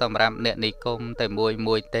ម៌សម្រាប់អ្នកនិគមតែ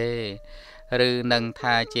មួយទេឬនឹង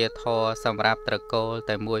ថាជាធម៌សម្រាប់ត្រកូល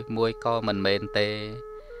តែមួយក៏មិនមែនទេ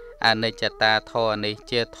អនិច្ចតាធម៌នេះ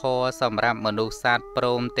ជាធម៌សម្រាប់មនុស្សសត្វព្រ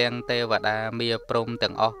មទាំងទេវតាមាព្រំ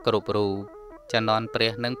ទាំងអស់គ្រប់រូបជំនាន់ព្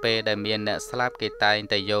រះនឹងពេលដែលមានអ្នកស្លាប់គេតែង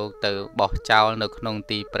តែយកទៅបោះចោលនៅក្នុង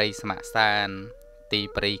ទីព្រៃស្ម័គ្រសានទី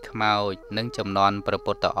ព្រៃខ្មោចនិងចំនួនព្រះ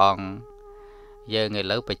ពុទ្ធអង្គយើងឥ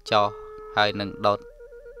ឡូវបញ្ចោះហើយនឹងដុត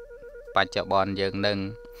បច្ចុប្បន្នយើងនឹង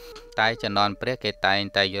តែជំនាន់ព្រះគេតែង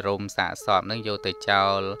តែរុំសាកសពនឹងយកទៅចោ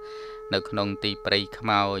លនៅក្នុងទីព្រៃខ្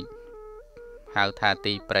មោចហៅថា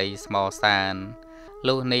ទីព្រៃស្មោសាន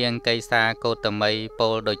លុះនាងកេសាកោតមីពោ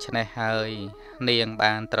លដូច្នេះហើយនាង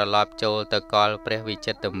បានត្រឡប់ចូលទៅកលព្រះវិ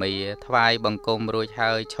ចិត្រមាថ្វាយបង្គំរួច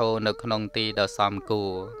ហើយឈរនៅក្នុងទីដ៏សមគួ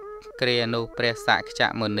រគ្រានោះព្រះសក្យ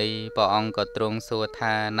មុនីព្រះអង្គក៏ទ្រង់សួរ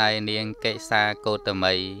ថាណៃនាងកេសាកោត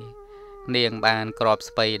មីនាងបានក្រប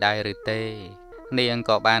ស្ពៃដែរឬទេនាង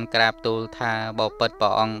ក៏បានក្រាបទូលថាបបិទ្ធព្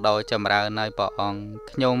រះអង្គដ៏ចម្រើនហើយព្រះអង្គ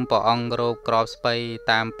ខ្ញុំព្រះអង្គរោគក្របស្ពៃ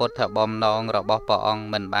តាមពុទ្ធបំណងរបស់ព្រះអង្គ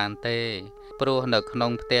មិនបានទេព្រោះនៅក្នុ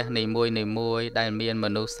ងផ្ទះនីមួយដែលមានម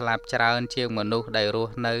នុស្សស្លាប់ច្រើនជាងមនុស្សដែលរ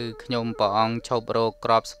ស់នៅខ្ញុំព្រះអង្គឈប់រោគក្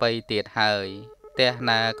របស្ពៃទៀតហើយផ្ទះ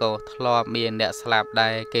ណាក៏ធ្លាប់មានអ្នកស្លាប់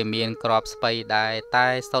ដែរគេមានក្របស្ពៃដែរតែ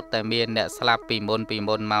សុទ្ធតែមានអ្នកស្លាប់ពីមុន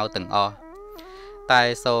មកទាំងអស់តែ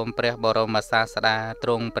សូមព្រះបរមសាស្តាទ្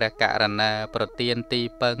រង់ព្រះករុណាប្រទានទី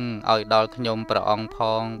ពឹងឲ្យដល់ខ្ញុំព្រះអង្គផ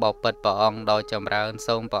ងបបិទ្ធព្រះអង្គដ៏ចម្រើន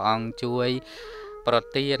សូមព្រះអង្គជួយប្រ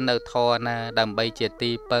ទាននៅធម៌ណាដើម្បីជា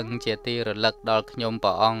ទីពឹងជាទីរលឹកដល់ខ្ញុំព្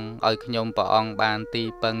រះអង្គឲ្យខ្ញុំព្រះអង្គបានទី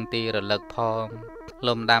ពឹងទីរលឹកផង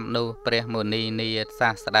លំដាប់នោះព្រះមុនីនាថសា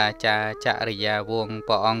ស្តាចារ្យចរិយាវង្ស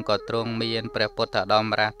ព្រះអង្គក៏ទ្រង់មានព្រះពុទ្ធត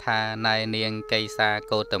ម្រាសថាណៃនាងកេសា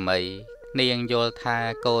កោតមីនាងយល់ថា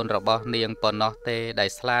កូនរបស់នាងប៉ុណ្ណោះទេដែល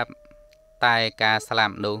ស្លាប់តែការស្លា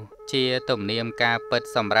ប់នោះជាទំនៀមការពិត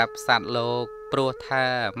សម្រាប់សត្វលោកព្រោះថា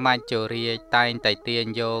មច្ចុរាជតែងតែទាញ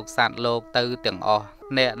យកសត្វលោកទៅទាំងអស់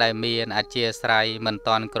អ្នកដែលមានអធ្យាស្រ័យមិន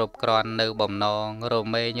តាន់គ្រប់គ្រាន់នៅបំណងរ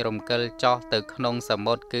មែងរំកិលចោះទៅក្នុងស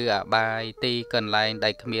មុទ្រគឺអបាយទីកន្លែងដែ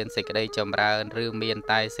លគ្មានសេចក្តីចម្រើនឬមាន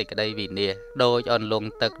តែសេចក្តីវិនាសដោយអន្លង់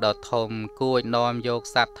ទឹកដ៏ធំគួចនាំយក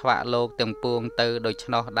សត្វថ្វាក់លោកទាំងពួងទៅដូច្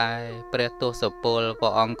នោះដែរព្រះទសពលព្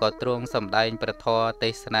រះអង្គក៏ទ្រង់សម្ដែងព្រះធម៌ទេ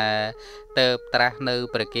សនាទៅត្រាស់នៅ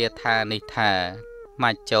ព្រះគាថានេះថាម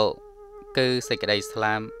ច្ចុគឺសេចក្តីស្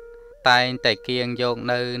លាប់តែងតែគៀងយក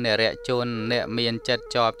នៅនរជនអ្នកមានចិត្ត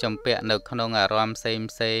ជាប់ជំពាក់នៅក្នុងអារម្មណ៍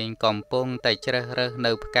ផ្សេងកំពុងតែជ្រើសរើស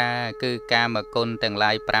នៅផ្កាគឺកាមគុណទាំង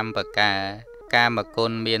ឡាយ5ប្រការ កាមគុ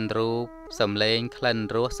ណមានរូបសំឡេងក្លិន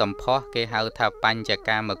រសសម្ផស្សគេហៅថាបញ្ច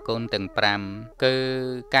កាមគុណទាំង5គឺ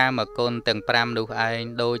កាមគុណទាំង5នោះឯង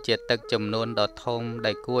ដូចជាទឹកចំនួនដ៏ធំ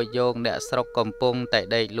ដែលគួរយកអ្នកស្រុកកំពុងតែ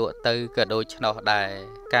ដេកលក់ទៅក៏ដូច្នោះដែរ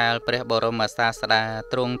កាលព្រះបរមសាស្តា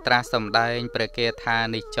ទ្រង់ត្រាស់សម្ដែងព្រះគាថា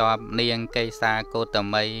នេះចប់នាងកេសាកោត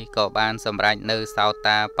មីក៏បានសម្រេចនៅសោ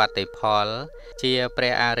តាបតិផលជាព្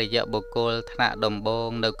រះអរិយបុគ្គលថ្នាក់ដំបូង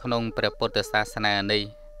នៅក្នុងព្រះពុទ្ធសាសនានេះ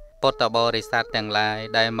ពុទ្ធបរិស័ទទាំងឡាយ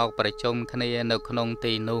ដែលមកប្រជុំគ្នានៅក្នុង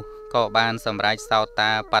ទីនោះក៏បានសម្រេចសោ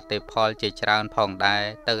តាបតិផលជាច្រើនផងដែរ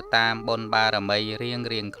ទៅតាមបុណ្យបារមីរៀ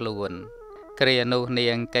ងខ្លួនគ្រានោះនា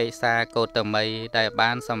ងកេសាកោតមីដែល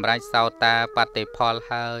បានសម្រេចសោតាបតិផល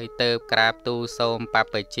ហើយទើបក្រាបទូលសូមប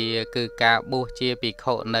ព្វជិគឺការបួសជាភិក្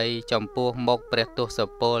ខុនីចំពោះមុខព្រះទស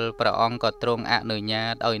ពលព្រះអង្គក៏ទ្រង់អនុញ្ញា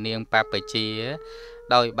តឲ្យនាងបព្វជិ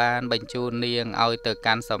ដោយបានបញ្ជូននាងឲ្យទៅ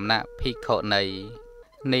កាន់សំណាក់ភិក្ខុនី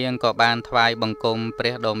នាងក៏បានថ្វាយបង្គំព្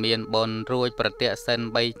រះដ៏មានបុណ្យរួចប្រតិសិន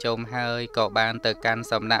3ជុំហើយក៏បានទៅកាន់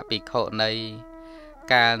សំណាក់ភិក្ខុនី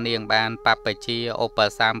កាលនាងបានបព្វជិឧប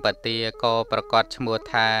សម្បទាក៏ប្រកាសឈ្មោះ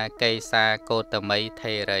ថាកេសាកោតមី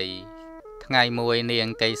ថេរីថ្ងៃមួយនាង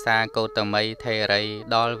កេសាកោតមីថេរី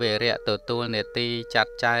ដល់វេរៈទទួលនេតិចា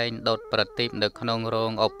ត់ចែងដុតប្រទីបនៅក្នុងរោ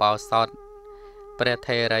ងឧបោសថព្រះ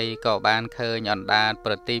ថេរីក៏បានឃើញអណ្ដាត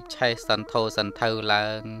ប្រទីបឆេះសន្ធោសន្ធៅឡើ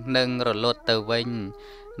ងនិងរលត់ទៅវិញ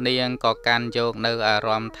នាងក៏កាន់យកនៅអារ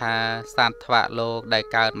ម្មណ៍ថាសត្វថ្វាក់លោកដែល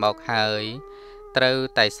កើតមកហើយត្រូវ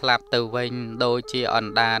តែស្លាប់ទៅវិញដូចជាអ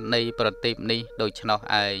ណ្ដាតនៃប្រទីបនេះដូច្នោះ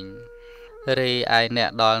ឯងរីឯអ្នក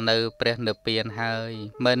ដល់នៅព្រះនិព្វានហើយ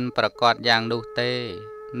មិនប្រកាសយ៉ាងនោះទេ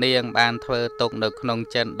នាងបានធ្វើទុកនៅក្នុង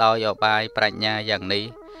ចិត្តដោយឧបាយប្រាជ្ញាយ៉ាងនេះ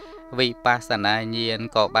វិបស្សនាញាណ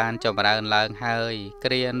ក៏បានចម្រើនឡើងហើយ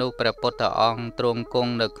គ្រានោះព្រះពុទ្ធអង្គទ្រង់គ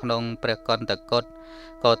ង់នៅក្នុងព្រះកន្តកុដ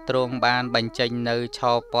ក៏ទ្រង់បានបញ្ចេញនៅ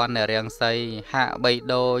ឆោពន្ធរាំងសីហាក់បី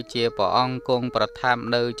ដូចជាព្រះអង្គគង់ប្រថាប់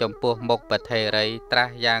នៅចំពោះមុខពធេរីត្រា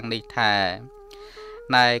ស់យ៉ាងនេះថា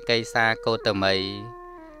ណែកេសាកោតមី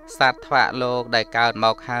សត្វថ្វាក់លោកដែលកើតម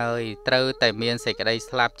កហើយត្រូវតែមានសេចក្តី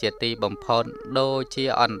ស្លាប់ជាទីបំផុតដូចជា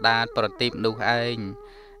អណ្ដាតប្រទីបនោះឯង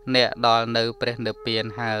អ្នកដល់នៅព្រះនិព្វាន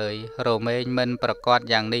ហើយរមែងមិនប្រកាស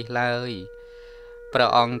យ៉ាងនេះឡើយព្រះ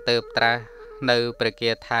អង្គទើបត្រាស់នៅព្រះ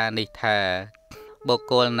គាថានេះថាបុ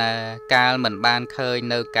គ្គលណាកាលមិនបានឃើញ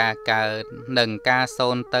នៅការកើតនិងការសូ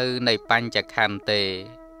ន្យទៅនៃបញ្ចក្ខន្ធទេ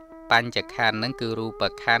បញ្ចក្ខន្ធហ្នឹងគឺរូប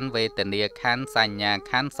ក្ខន្ធវេទនាក្ខន្ធសញ្ញាក្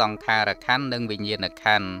ខន្ធសង្ខារក្ខន្ធនិងវិញ្ញាណក្ខ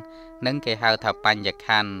ន្ធនឹងគេហៅថាបញ្ចក្ខ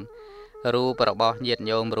ន្ធរូបរបស់ញាតិ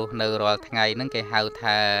ញោមរស់នៅរាល់ថ្ងៃហ្នឹងគេហៅ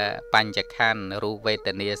ថាបញ្ចក្ខន្ធរូបវេទ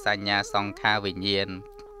នាសញ្ញាសង្ខារវិញ្ញាណ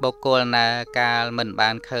បុគ្គលណាកាលមិនបា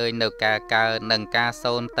នឃើញនៅការកើតនិងការ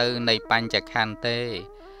សូន្យទៅនៃបញ្ចក្ខន្ធទេ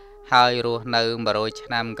ហើយរស់នៅ100ឆ្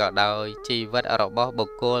នាំក៏ដោយជីវិតរបស់បុ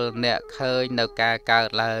គ្គលអ្នកឃើញនៅការកើត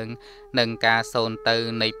ឡើងនិងការសូន្យទៅ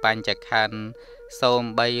នៃបញ្ចក្ខន្ធសូ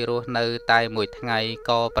ម្បីរស់នៅតែមួយថ្ងៃ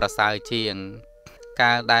ក៏ប្រសើរជាង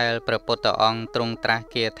កាលដែលព្រះពុទ្ធអង្គទ្រង់ត្រាស់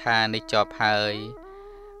គាថានេះចប់ហើយ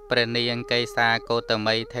ព្រះនាងកេសាកោត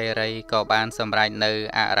មីថេរីក៏បានសម្រេចនៅ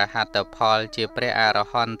អរហត្តផលជាព្រះអរ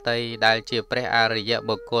ហន្តីដែលជាព្រះអរិយ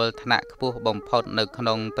បុគ្គលថ្នាក់ខ្ពស់បំផុតនៅក្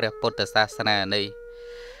នុងព្រះពុទ្ធសាសនានេះ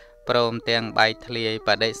ព្រមទាំងបែកធ្លាយប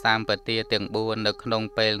ដិសម្បទាទាំង4នៅក្នុង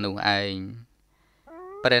ពេលនោះឯង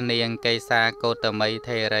ព្រះនាងកេសាកោតមី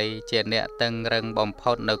ថេរីជាអ្នកតឹងរឹងបំ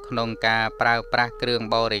ផុតនៅក្នុងការប្រើប្រាស់គ្រឿង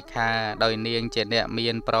បរិក្ខារដោយនាងជាអ្នកមា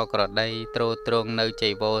នប្រក្រតីទ្រទ្រង់នៅចី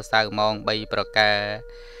វរសៅម៉ង3ប្រការ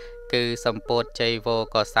គឺសម្ពុតចីវរ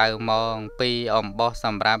ក៏សៅម៉ង2អំបោះស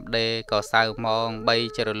ម្រាប់ដេរក៏សៅម៉ង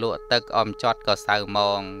3ជ្រលក់ទឹកអំចត់ក៏សៅ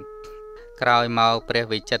ម៉ងក្រោយមកព្រះ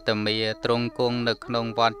វិចិត្រមាទ្រង់គង់នៅក្នុង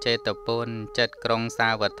វត្តចេតពុនចិត្តក្រុងសា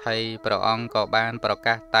វត្ថីព្រះអង្គក៏បានប្រ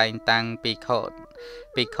កាសតែងតាំងភិក្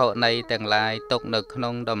ខុនីទាំងឡាយទុកនៅក្នុ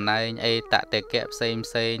ងតំណែងអេតតេកៈផ្សេ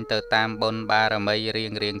ងទៅតាមបុណ្យបារមីរៀ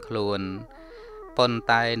ងខ្លួនប៉ុន្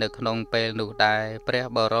តែនៅក្នុងពេលនោះដែរព្រះ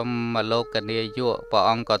បរមលោកនាយកព្រះ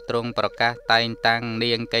អង្គក៏ទ្រង់ប្រកាសតែងតាំង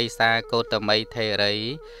នាងកេសាកោតមីថេរី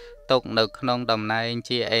ទុកនៅក្នុងតំណែង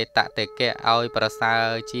ជាអេតតេកៈឲ្យប្រសើរ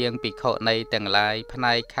ជាងភិក្ខុនីទាំងឡាយផ្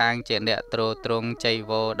នែកខាងជាអ្នកទ្រទ្រង់ចី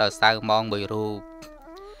វរដល់សៅម៉ងមួយរូប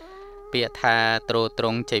ពាក្យថាទ្រទ្រ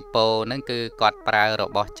ង់ចីពោហ្នឹងគឺគាត់ប្រើរ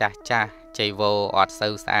បស់ចាស់ចីវរអត់សូ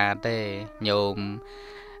វស្អាតទេញោម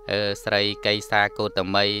ស្រីកេសាកោត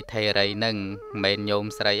មីថេរីនឹងមិនមែនញោម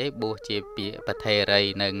ស្រីអីបួសជាពាក្យប្រថេរី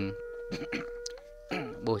នឹង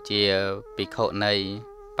បួសជាភិក្ខុនី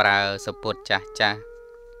ប្រើសពុតចាស់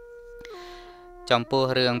ចំពោះ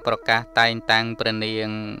រឿងប្រកាសតែងតាំងព្រះនាង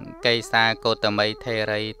កេសាកោតមីថេ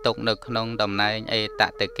រីទុកនៅក្នុងតំណែងអេត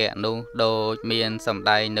តកៈនោះដូចមានសម្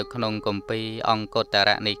ដែងនៅក្នុងគម្ពីរអង្គុត្តរ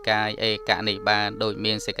និកាយឯកនិបាតដូច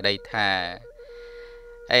មានសេចក្តីថា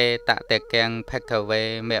អេតតកੰភគវេ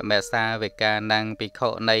មសាវិកានੰភិក្ខុ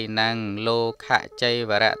នៃនੰលោកជ័យ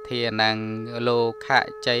វរធានੰលោក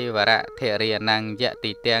ជ័យវរធរានੰយ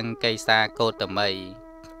តិទាំងកេសាកោតមី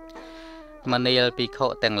មនាលភិក្ខុ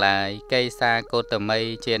ទាំងឡាយកេសាកោតមី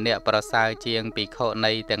ជាអ្នកប្រសើរជាងភិក្ខុ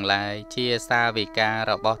នៃទាំងឡាយជាសាវិកា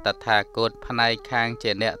របស់តថាគតផ្នែកខាង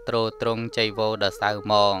ជាអ្នកទ្រទ្រង់ចៃវរដ៏សៅ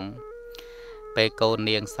មងពេលកូន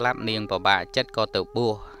នាងស្លាប់នាងពិបាកចិត្តក៏ទៅបួ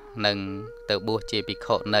សនិងទៅបួសជាភិក្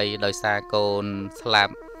ខុនៃដោយសារកូនស្លា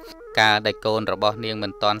ប់កាលដែលកូនរបស់នាងមិ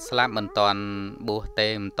នតាន់ស្លាប់មិនតាន់បួសទេ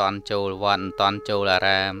មិនតាន់ចូលវត្តមិនតាន់ចូលអា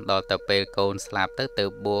រាមដល់ទៅពេលកូនស្លាប់ទៅ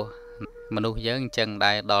បួសមនុស្សយើងអញ្ចឹង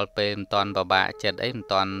ដែរដល់ពេលមិនតាន់ពិបាកចិត្តអីមិន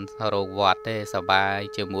តាន់រោគវត្តទេសបាយ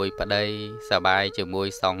ជាមួយប្តីសបាយជាមួយ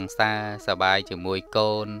សង្សារសបាយជាមួយ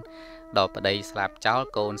កូនដល់ប្តីស្លាប់ចោល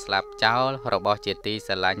កូនស្លាប់ចោលរបស់ជាទី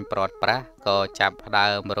ស្រឡាញ់ព្រាត់ប្រាសក៏ចាប់ផ្ដើ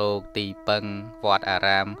មរោគទីពឹងវត្តអា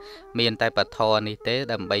រាមមានតែពធនេះទេ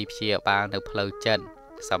ដើម្បីព្យាបាលនៅផ្លូវចិត្ត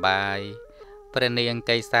សបាយព្រះនាង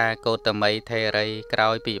កេសាកោតមីថេរីក្រោ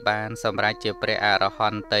យពីបានសម្រេចជាព្រះអរហ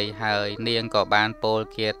ន្តីហើយនាងក៏បានពោល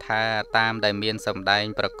គាថាតាមដែលមានសម្ដែង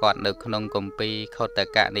ប្រកបនៅក្នុងគម្ពីរខុទ្ទ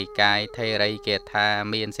កនិកាយថេរីគាថា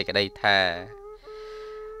មានសេចក្តីថា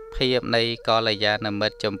ភាពនៃកល្យាណមិ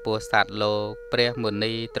ត្តចំពោះសត្វលោកព្រះមុ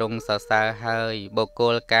នីទ្រង់សរសើរហើយបុគ្គ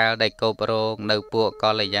លកាលដែលគប់រងនៅពួកក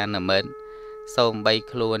ល្យាណមិត្តសូម្បី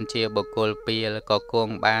ខ្លួនជាបុគ្គលពាលក៏គ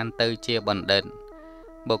ង់បានទៅជាបណ្ឌិត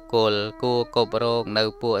បុគ្គលគួរគប់រងនៅ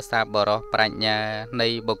ពួកសប្បុរសប្រាជ្ញានៃ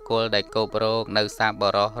បុគ្គលដែលគប់រងនៅសប្បុ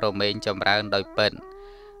រសរមែងចម្រើនដោយពិត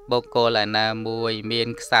បុគ្គលឯណាមួយមាន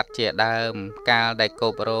ខ្សាត់ជាដើមកាលដែលគ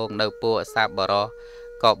ប់រងនៅពួកសប្បុរស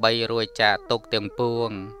ក៏បីរួចចាកទុកទាំងពួង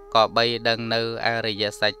ក៏បីដឹងនៅអរិយ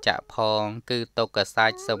សច្ចៈផងគឺទុក្ខស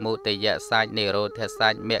ច្ចសមុទយសច្ចនិរោធស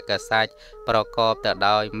ច្ចមគ្គសច្ចប្រកបទៅ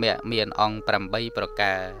ដោយមគ្គមានអង្គ8ប្រ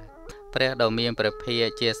ការព្រះដ៏មានព្រះភិយ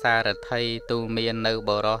ជាសារថីទូលមាននៅ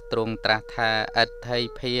បរោះទ្រង់ត្រាស់ថាអត្ថិ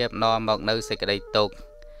ភាពនាំមកនៅសេចក្តីទុក្ខ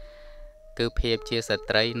គឺភាពជាស្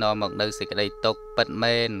ត្រីនាំមកនៅសេចក្តីទុក្ខពិត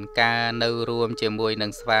មែនការនៅរួមជាមួយនឹ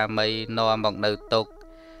ងស្វាមីនាំមកនៅទុក្ខ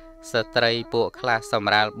ស្ត្រីពួកខ្លះស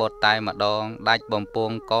ម្រាលបុត្រតែម្ដងដាច់បំព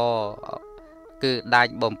ង់កគឺដា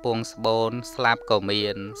ច់បំពង់ស្បូនស្លាប់ក៏មា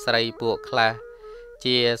នស្រីពួកខ្លះ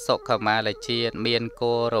ជាសុខមាលជាតិមាន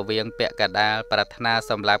គោរវាងពាក់កដាលប្រាថ្នា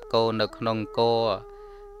សម្រាប់កូននៅក្នុងគោ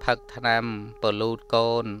ផឹកថ្នាំពលូត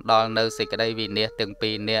កូនដល់នៅសេចក្តីវិនាសទាំង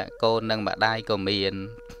ពីរនាក់កូននិងម្ដាយក៏មាន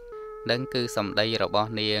នឹងគឺសម្ដីរប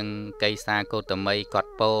ស់នាងកេសាកោតមីគា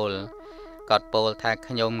ត់ពោលថា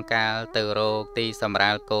ខ្ញុំកាលទៅរកទីសម្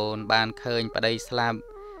រាលកូនបានឃើញប្តីស្លាប់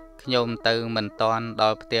ខ្ញុំទៅមិនតាន់ដ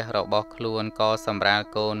ល់ផ្ទះរបស់ខ្លួនក៏សម្រាល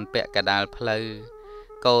កូនពាក់កដាលផ្លូវ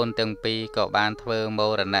កូនទាំងពីរក៏បានធ្វើម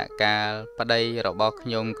រណកាលប្តីរបស់ខ្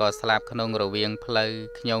ញុំក៏ស្លាប់ក្នុងរវាងផ្លូវ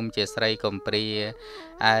ខ្ញុំជាស្រីកំព្រា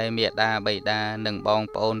ឯមាតាបិតានិងបង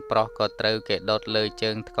ប្អូនប្រុសក៏ត្រូវគេដុតលើ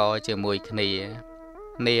ជើងថ្កជាមួយគ្នា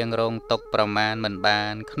នាងរងទុកប្រមាណមិនបា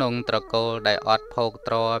នក្នុងត្រកូលដែលអត់ភោគ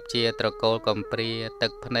ទ្រព្យជាត្រកូលកំព្រាទឹ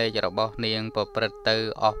កភ្នែករបស់នាងប្រព្រឹត្តទៅ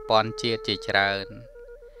អស់ពាន់ជាតិជាច្រើន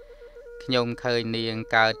ខ្ញុំឃើញនាង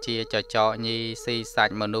កើតជាចចកញីស៊ីសា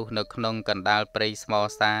ច់មនុស្សនៅក្នុងកណ្ដាលព្រៃស្មោ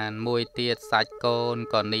សានមួយទៀតសាច់កូន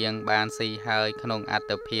ក៏នាងបានស៊ីហើយក្នុងអត្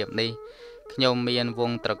តភាពនេះខ្ញុំមានវ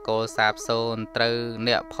ងត្រកូលសាបសូន្យត្រូវ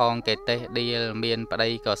អ្នកផងកេទេសដៀលមានប្តី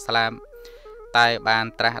ក៏ស្លាប់តែបាន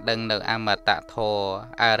ត្រាស់ដឹងនៅអមតៈធម៌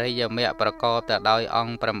អរិយមគ្គប្រកបទៅដោយអ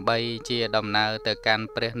ង្គ8ជាដំណើរទៅកាន់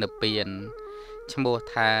ព្រះនិព្វានឈ្មោះ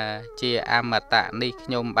ថាជាអមតៈនេះខ្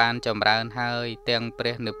ញុំបានចម្រើនហើយទាំងព្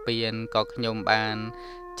រះនិព្វានក៏ខ្ញុំបាន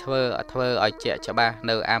ធ្វើឲ្យជាក់ច្បាស់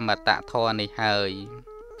នៅអមតៈធម៌នេះហើយ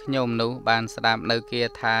ខ្ញុំនោះបានស្ដាប់នៅគា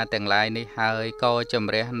ថាទាំងឡាយនេះហើយក៏ជំ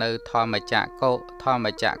រះនៅធម្មចក្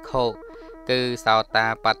ខុគឺសោតា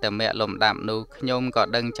បត្តមៈលំដាប់នោះខ្ញុំក៏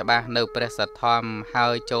ដឹងច្បាស់នៅព្រះសទ្ធម្មហើ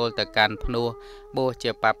យចូលទៅកាន់ភ្នោះបួស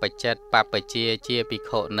ជាបព្វជិតបព្វជាជាភិក្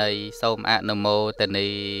ខុនៃសូមអនុមោទនី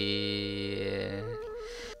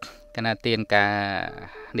គណៈទានការ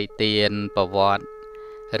និទានប្រវត្តិ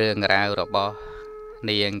រឿងរ៉ាវរបស់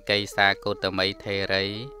នាងកេសាកោតមីថេរី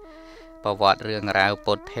ប្រវត្តិរឿងរ៉ាវ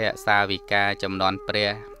ពុទ្ធសាវិកាចំនួនព្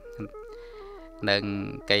រះនិង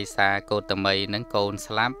កេសាកោតមីនឹងកូន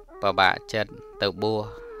ស្លាប់ប្របាក់ចិត្តទៅបួស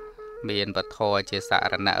មានពធជាស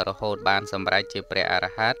រណៈរហូតបានសម្រេចជាព្រះអរ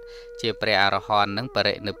ហន្តជាព្រះអរហន្តនឹងប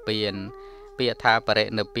រិនិព្វានពាក្យថាបរិ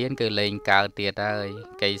និព្វានគឺលែងកើតទៀតហើយ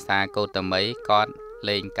កេសាកោតមីគាត់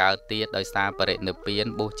លេងកើតទៀតដោយសារបរិនិព្វាន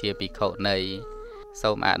បុស្សជាភិក្ខុនៃ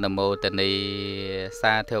សូមអនុមោទនី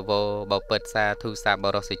សាធវោបពិតសាធុសាប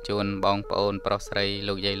រសិជនបងប្អូនប្រុសស្រី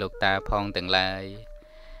លោកយាយលោកតាផងទាំងឡាយ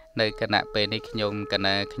នៅគណៈពេលនេះខ្ញុំគ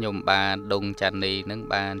ណៈខ្ញុំបានដងច័ន្ទនេះនឹង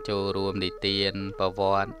បានចូលរួមនិទានប្រវ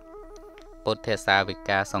ត្តិពុទ្ធសាវិ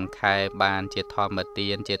កាសង្ខេបបានជាធម្មទា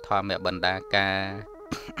នជាធម្មបណ្ដាការ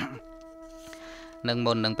នឹង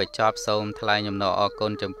មុននឹងបញ្ចប់សូមថ្លែងអំណរអគុ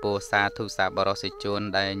ណចំពោះសាធុសាបរសិជន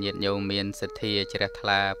ដែលញាតិញោមមានសទ្ធាជ្រះថ្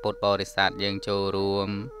លាពុទ្ធបរិស័ទយើងចូលរួម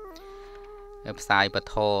ផ្សាយព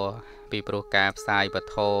ធពីព្រោះការផ្សាយព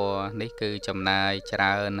ធនេះគឺចំណាយច្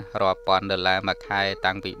រើនរាប់ពាន់ដុល្លារមួយខែ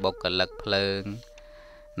តាំងពីបុគ្គលិកភ្លើង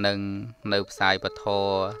និងនៅផ្សាយពធ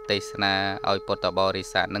ទេសនាឲ្យពុទ្ធបរិ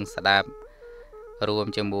ស័ទនឹងស្ដាប់រួម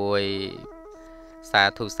ជាមួយសា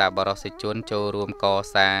ធុសាបរសិជនចូលរួមក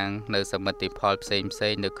សាងនៅសមិទ្ធផលផ្សេង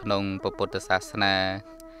នៅក្នុងពុទ្ធសាសនា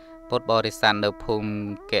ពុទ្ធបរិស័ទនៅភូមិ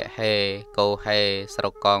កហេកោហេស្រុ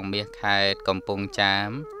កកងមាសខេត្តកំពង់ចាម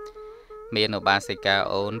មានឧបាសិកា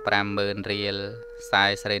អូន 50000 រៀលខ្សែ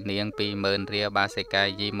ស្រីនាង 20000 រៀលបាសិកា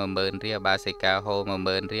យី 10000 រៀលបាសិកាហូ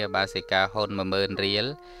 10000 រៀលបាសិកាហ៊ុន 10000 រៀល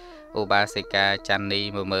ឧបាសិកាច័ន្ទនី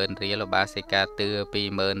 10000 រៀលឧបាសិកាទឿ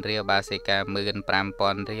 20000 រៀលឧបាសិកា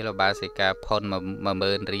15000 រៀលឧបាសិកាផុន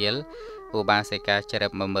 10000 រៀលឧបាសិកាច្រិ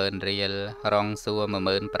ប 10000 រៀលរងសួរ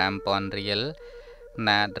 15000 រៀល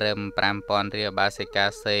ណាត្រឹម 5000 រៀលឧបាសិកា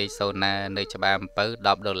សេកសូណានៅច្បារអំពៅ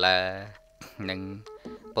 $10 និង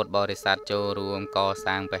ពុទ្ធបរិស័ទចូលរួមក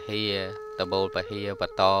សាងពហិយតបូលពហិយប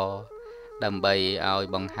ន្តដើម្បីឲ្យ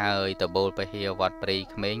បង្ហើយតបូលពហិយវត្តព្រៃ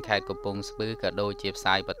ក្មេងខេត្តកំពង់ស្ពឺក៏ដូចជាផ្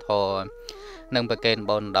សាយពធនិងប្រកេន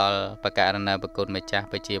បុណ្យដល់បករណាប្រគុណម្ចាស់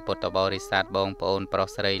ប្រជាពុទ្ធបរិស័ទបងប្អូនប្រុស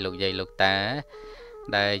ស្រីលោកយាយលោកតា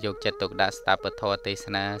ដែលយកចិត្តទុកដាក់ស្ដាប់ពធទេស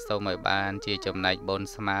នាសូមឲ្យបានជាចំណែកបុណ្យ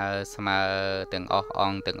ស្មើទាំងអស់អ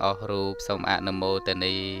ង្គទាំងអស់រូបសូមអនុមោទ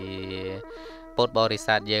នីពុទ្ធបរិ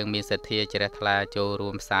ស័ទយើងមានសទ្ធាជ្រះថ្លាចូលរួ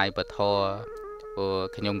មផ្សាយពធព្រោះ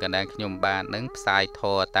ខ្ញុំកណ្ដាលខ្ញុំបាននឹងផ្សាយធ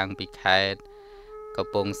រតាំងពីខេត្តកំ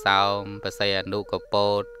ពង់សោមបរសៃអនុកព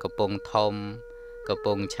តកំពង់ធំកំព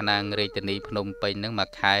ង់ឆ្នាំងរាជធានីភ្នំពេញនឹងមួយ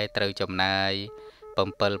ខែត្រូវចំណាយ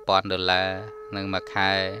$7000នឹងមួយ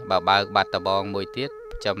ខែបើបើកបាត់ដបងមួយទៀត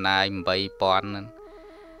ចំណាយ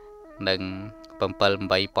$8000និង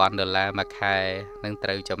$8000មួយខែនឹងត្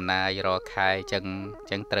រូវចំណាយរាល់ខែចឹ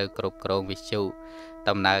ងត្រូវគ្រប់គ្រងវិជ្ជា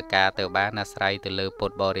ដំណើរការទៅបានអាស្រ័យទៅលើពុ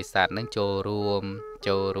ទ្ធបរិស័ទនឹងចូលរួម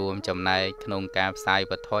ចំណែកក្នុងការផ្សាយ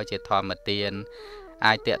ពធជាធម្មទាន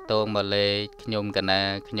អាចតាក់ទងមកលេខខ្ញុំកណា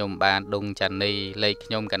ខ្ញុំបានដងច័ន្ទនេះលេខខ្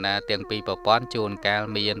ញុំកណាទាំងពីរប្រព័ន្ធជួនកាល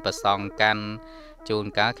មានប្រសងកាន់ជួន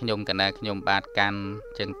កាលខ្ញុំកណាខ្ញុំបាទកាន់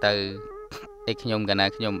ចឹងទៅឯខ្ញុំកណា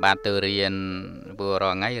ខ្ញុំបាទទៅរៀនព្រោះ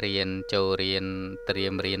រាល់ថ្ងៃរៀនចូលរៀនត្រៀ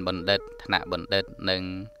មរៀនបណ្ឌិតថ្នាក់បណ្ឌិតនិង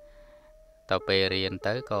តទៅពេលរៀន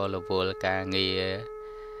ទៅក៏រវល់ការងារ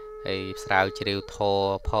ហើយស្រាវជ្រាវធម៌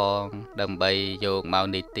ផងដើម្បីយកមក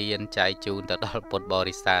និទានចែកជូនទៅដល់ពុទ្ធប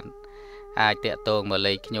រិស័ទអាចតាក់ទងមក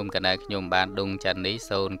លេខខ្ញុំកណាខ្ញុំបានដងច័ន្ទនេះ092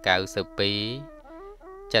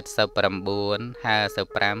 79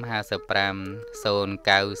 55 55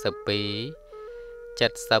 092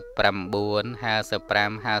 79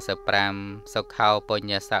 55 55សុខោបញ្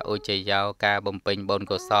ញសៈឧចយោការបំពេញបុណ្យ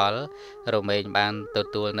កុសលរមែងបានទ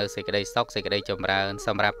ទួលនៅសេចក្តីសុខសេចក្តីចម្រើនស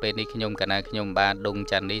ម្រាប់ពេលនេះខ្ញុំកណាខ្ញុំបានដង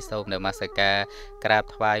ច័ន្ទនេះសូមនមស្ការក្រាប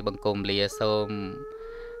ថ្វាយបង្គំលាសូម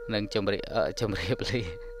នឹងជម្រាបលា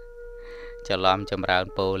ច្រឡំចម្រើន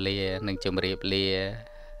ពោលានិងជម្រាបលា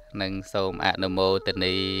និងសូមអនុមោទ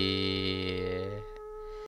នី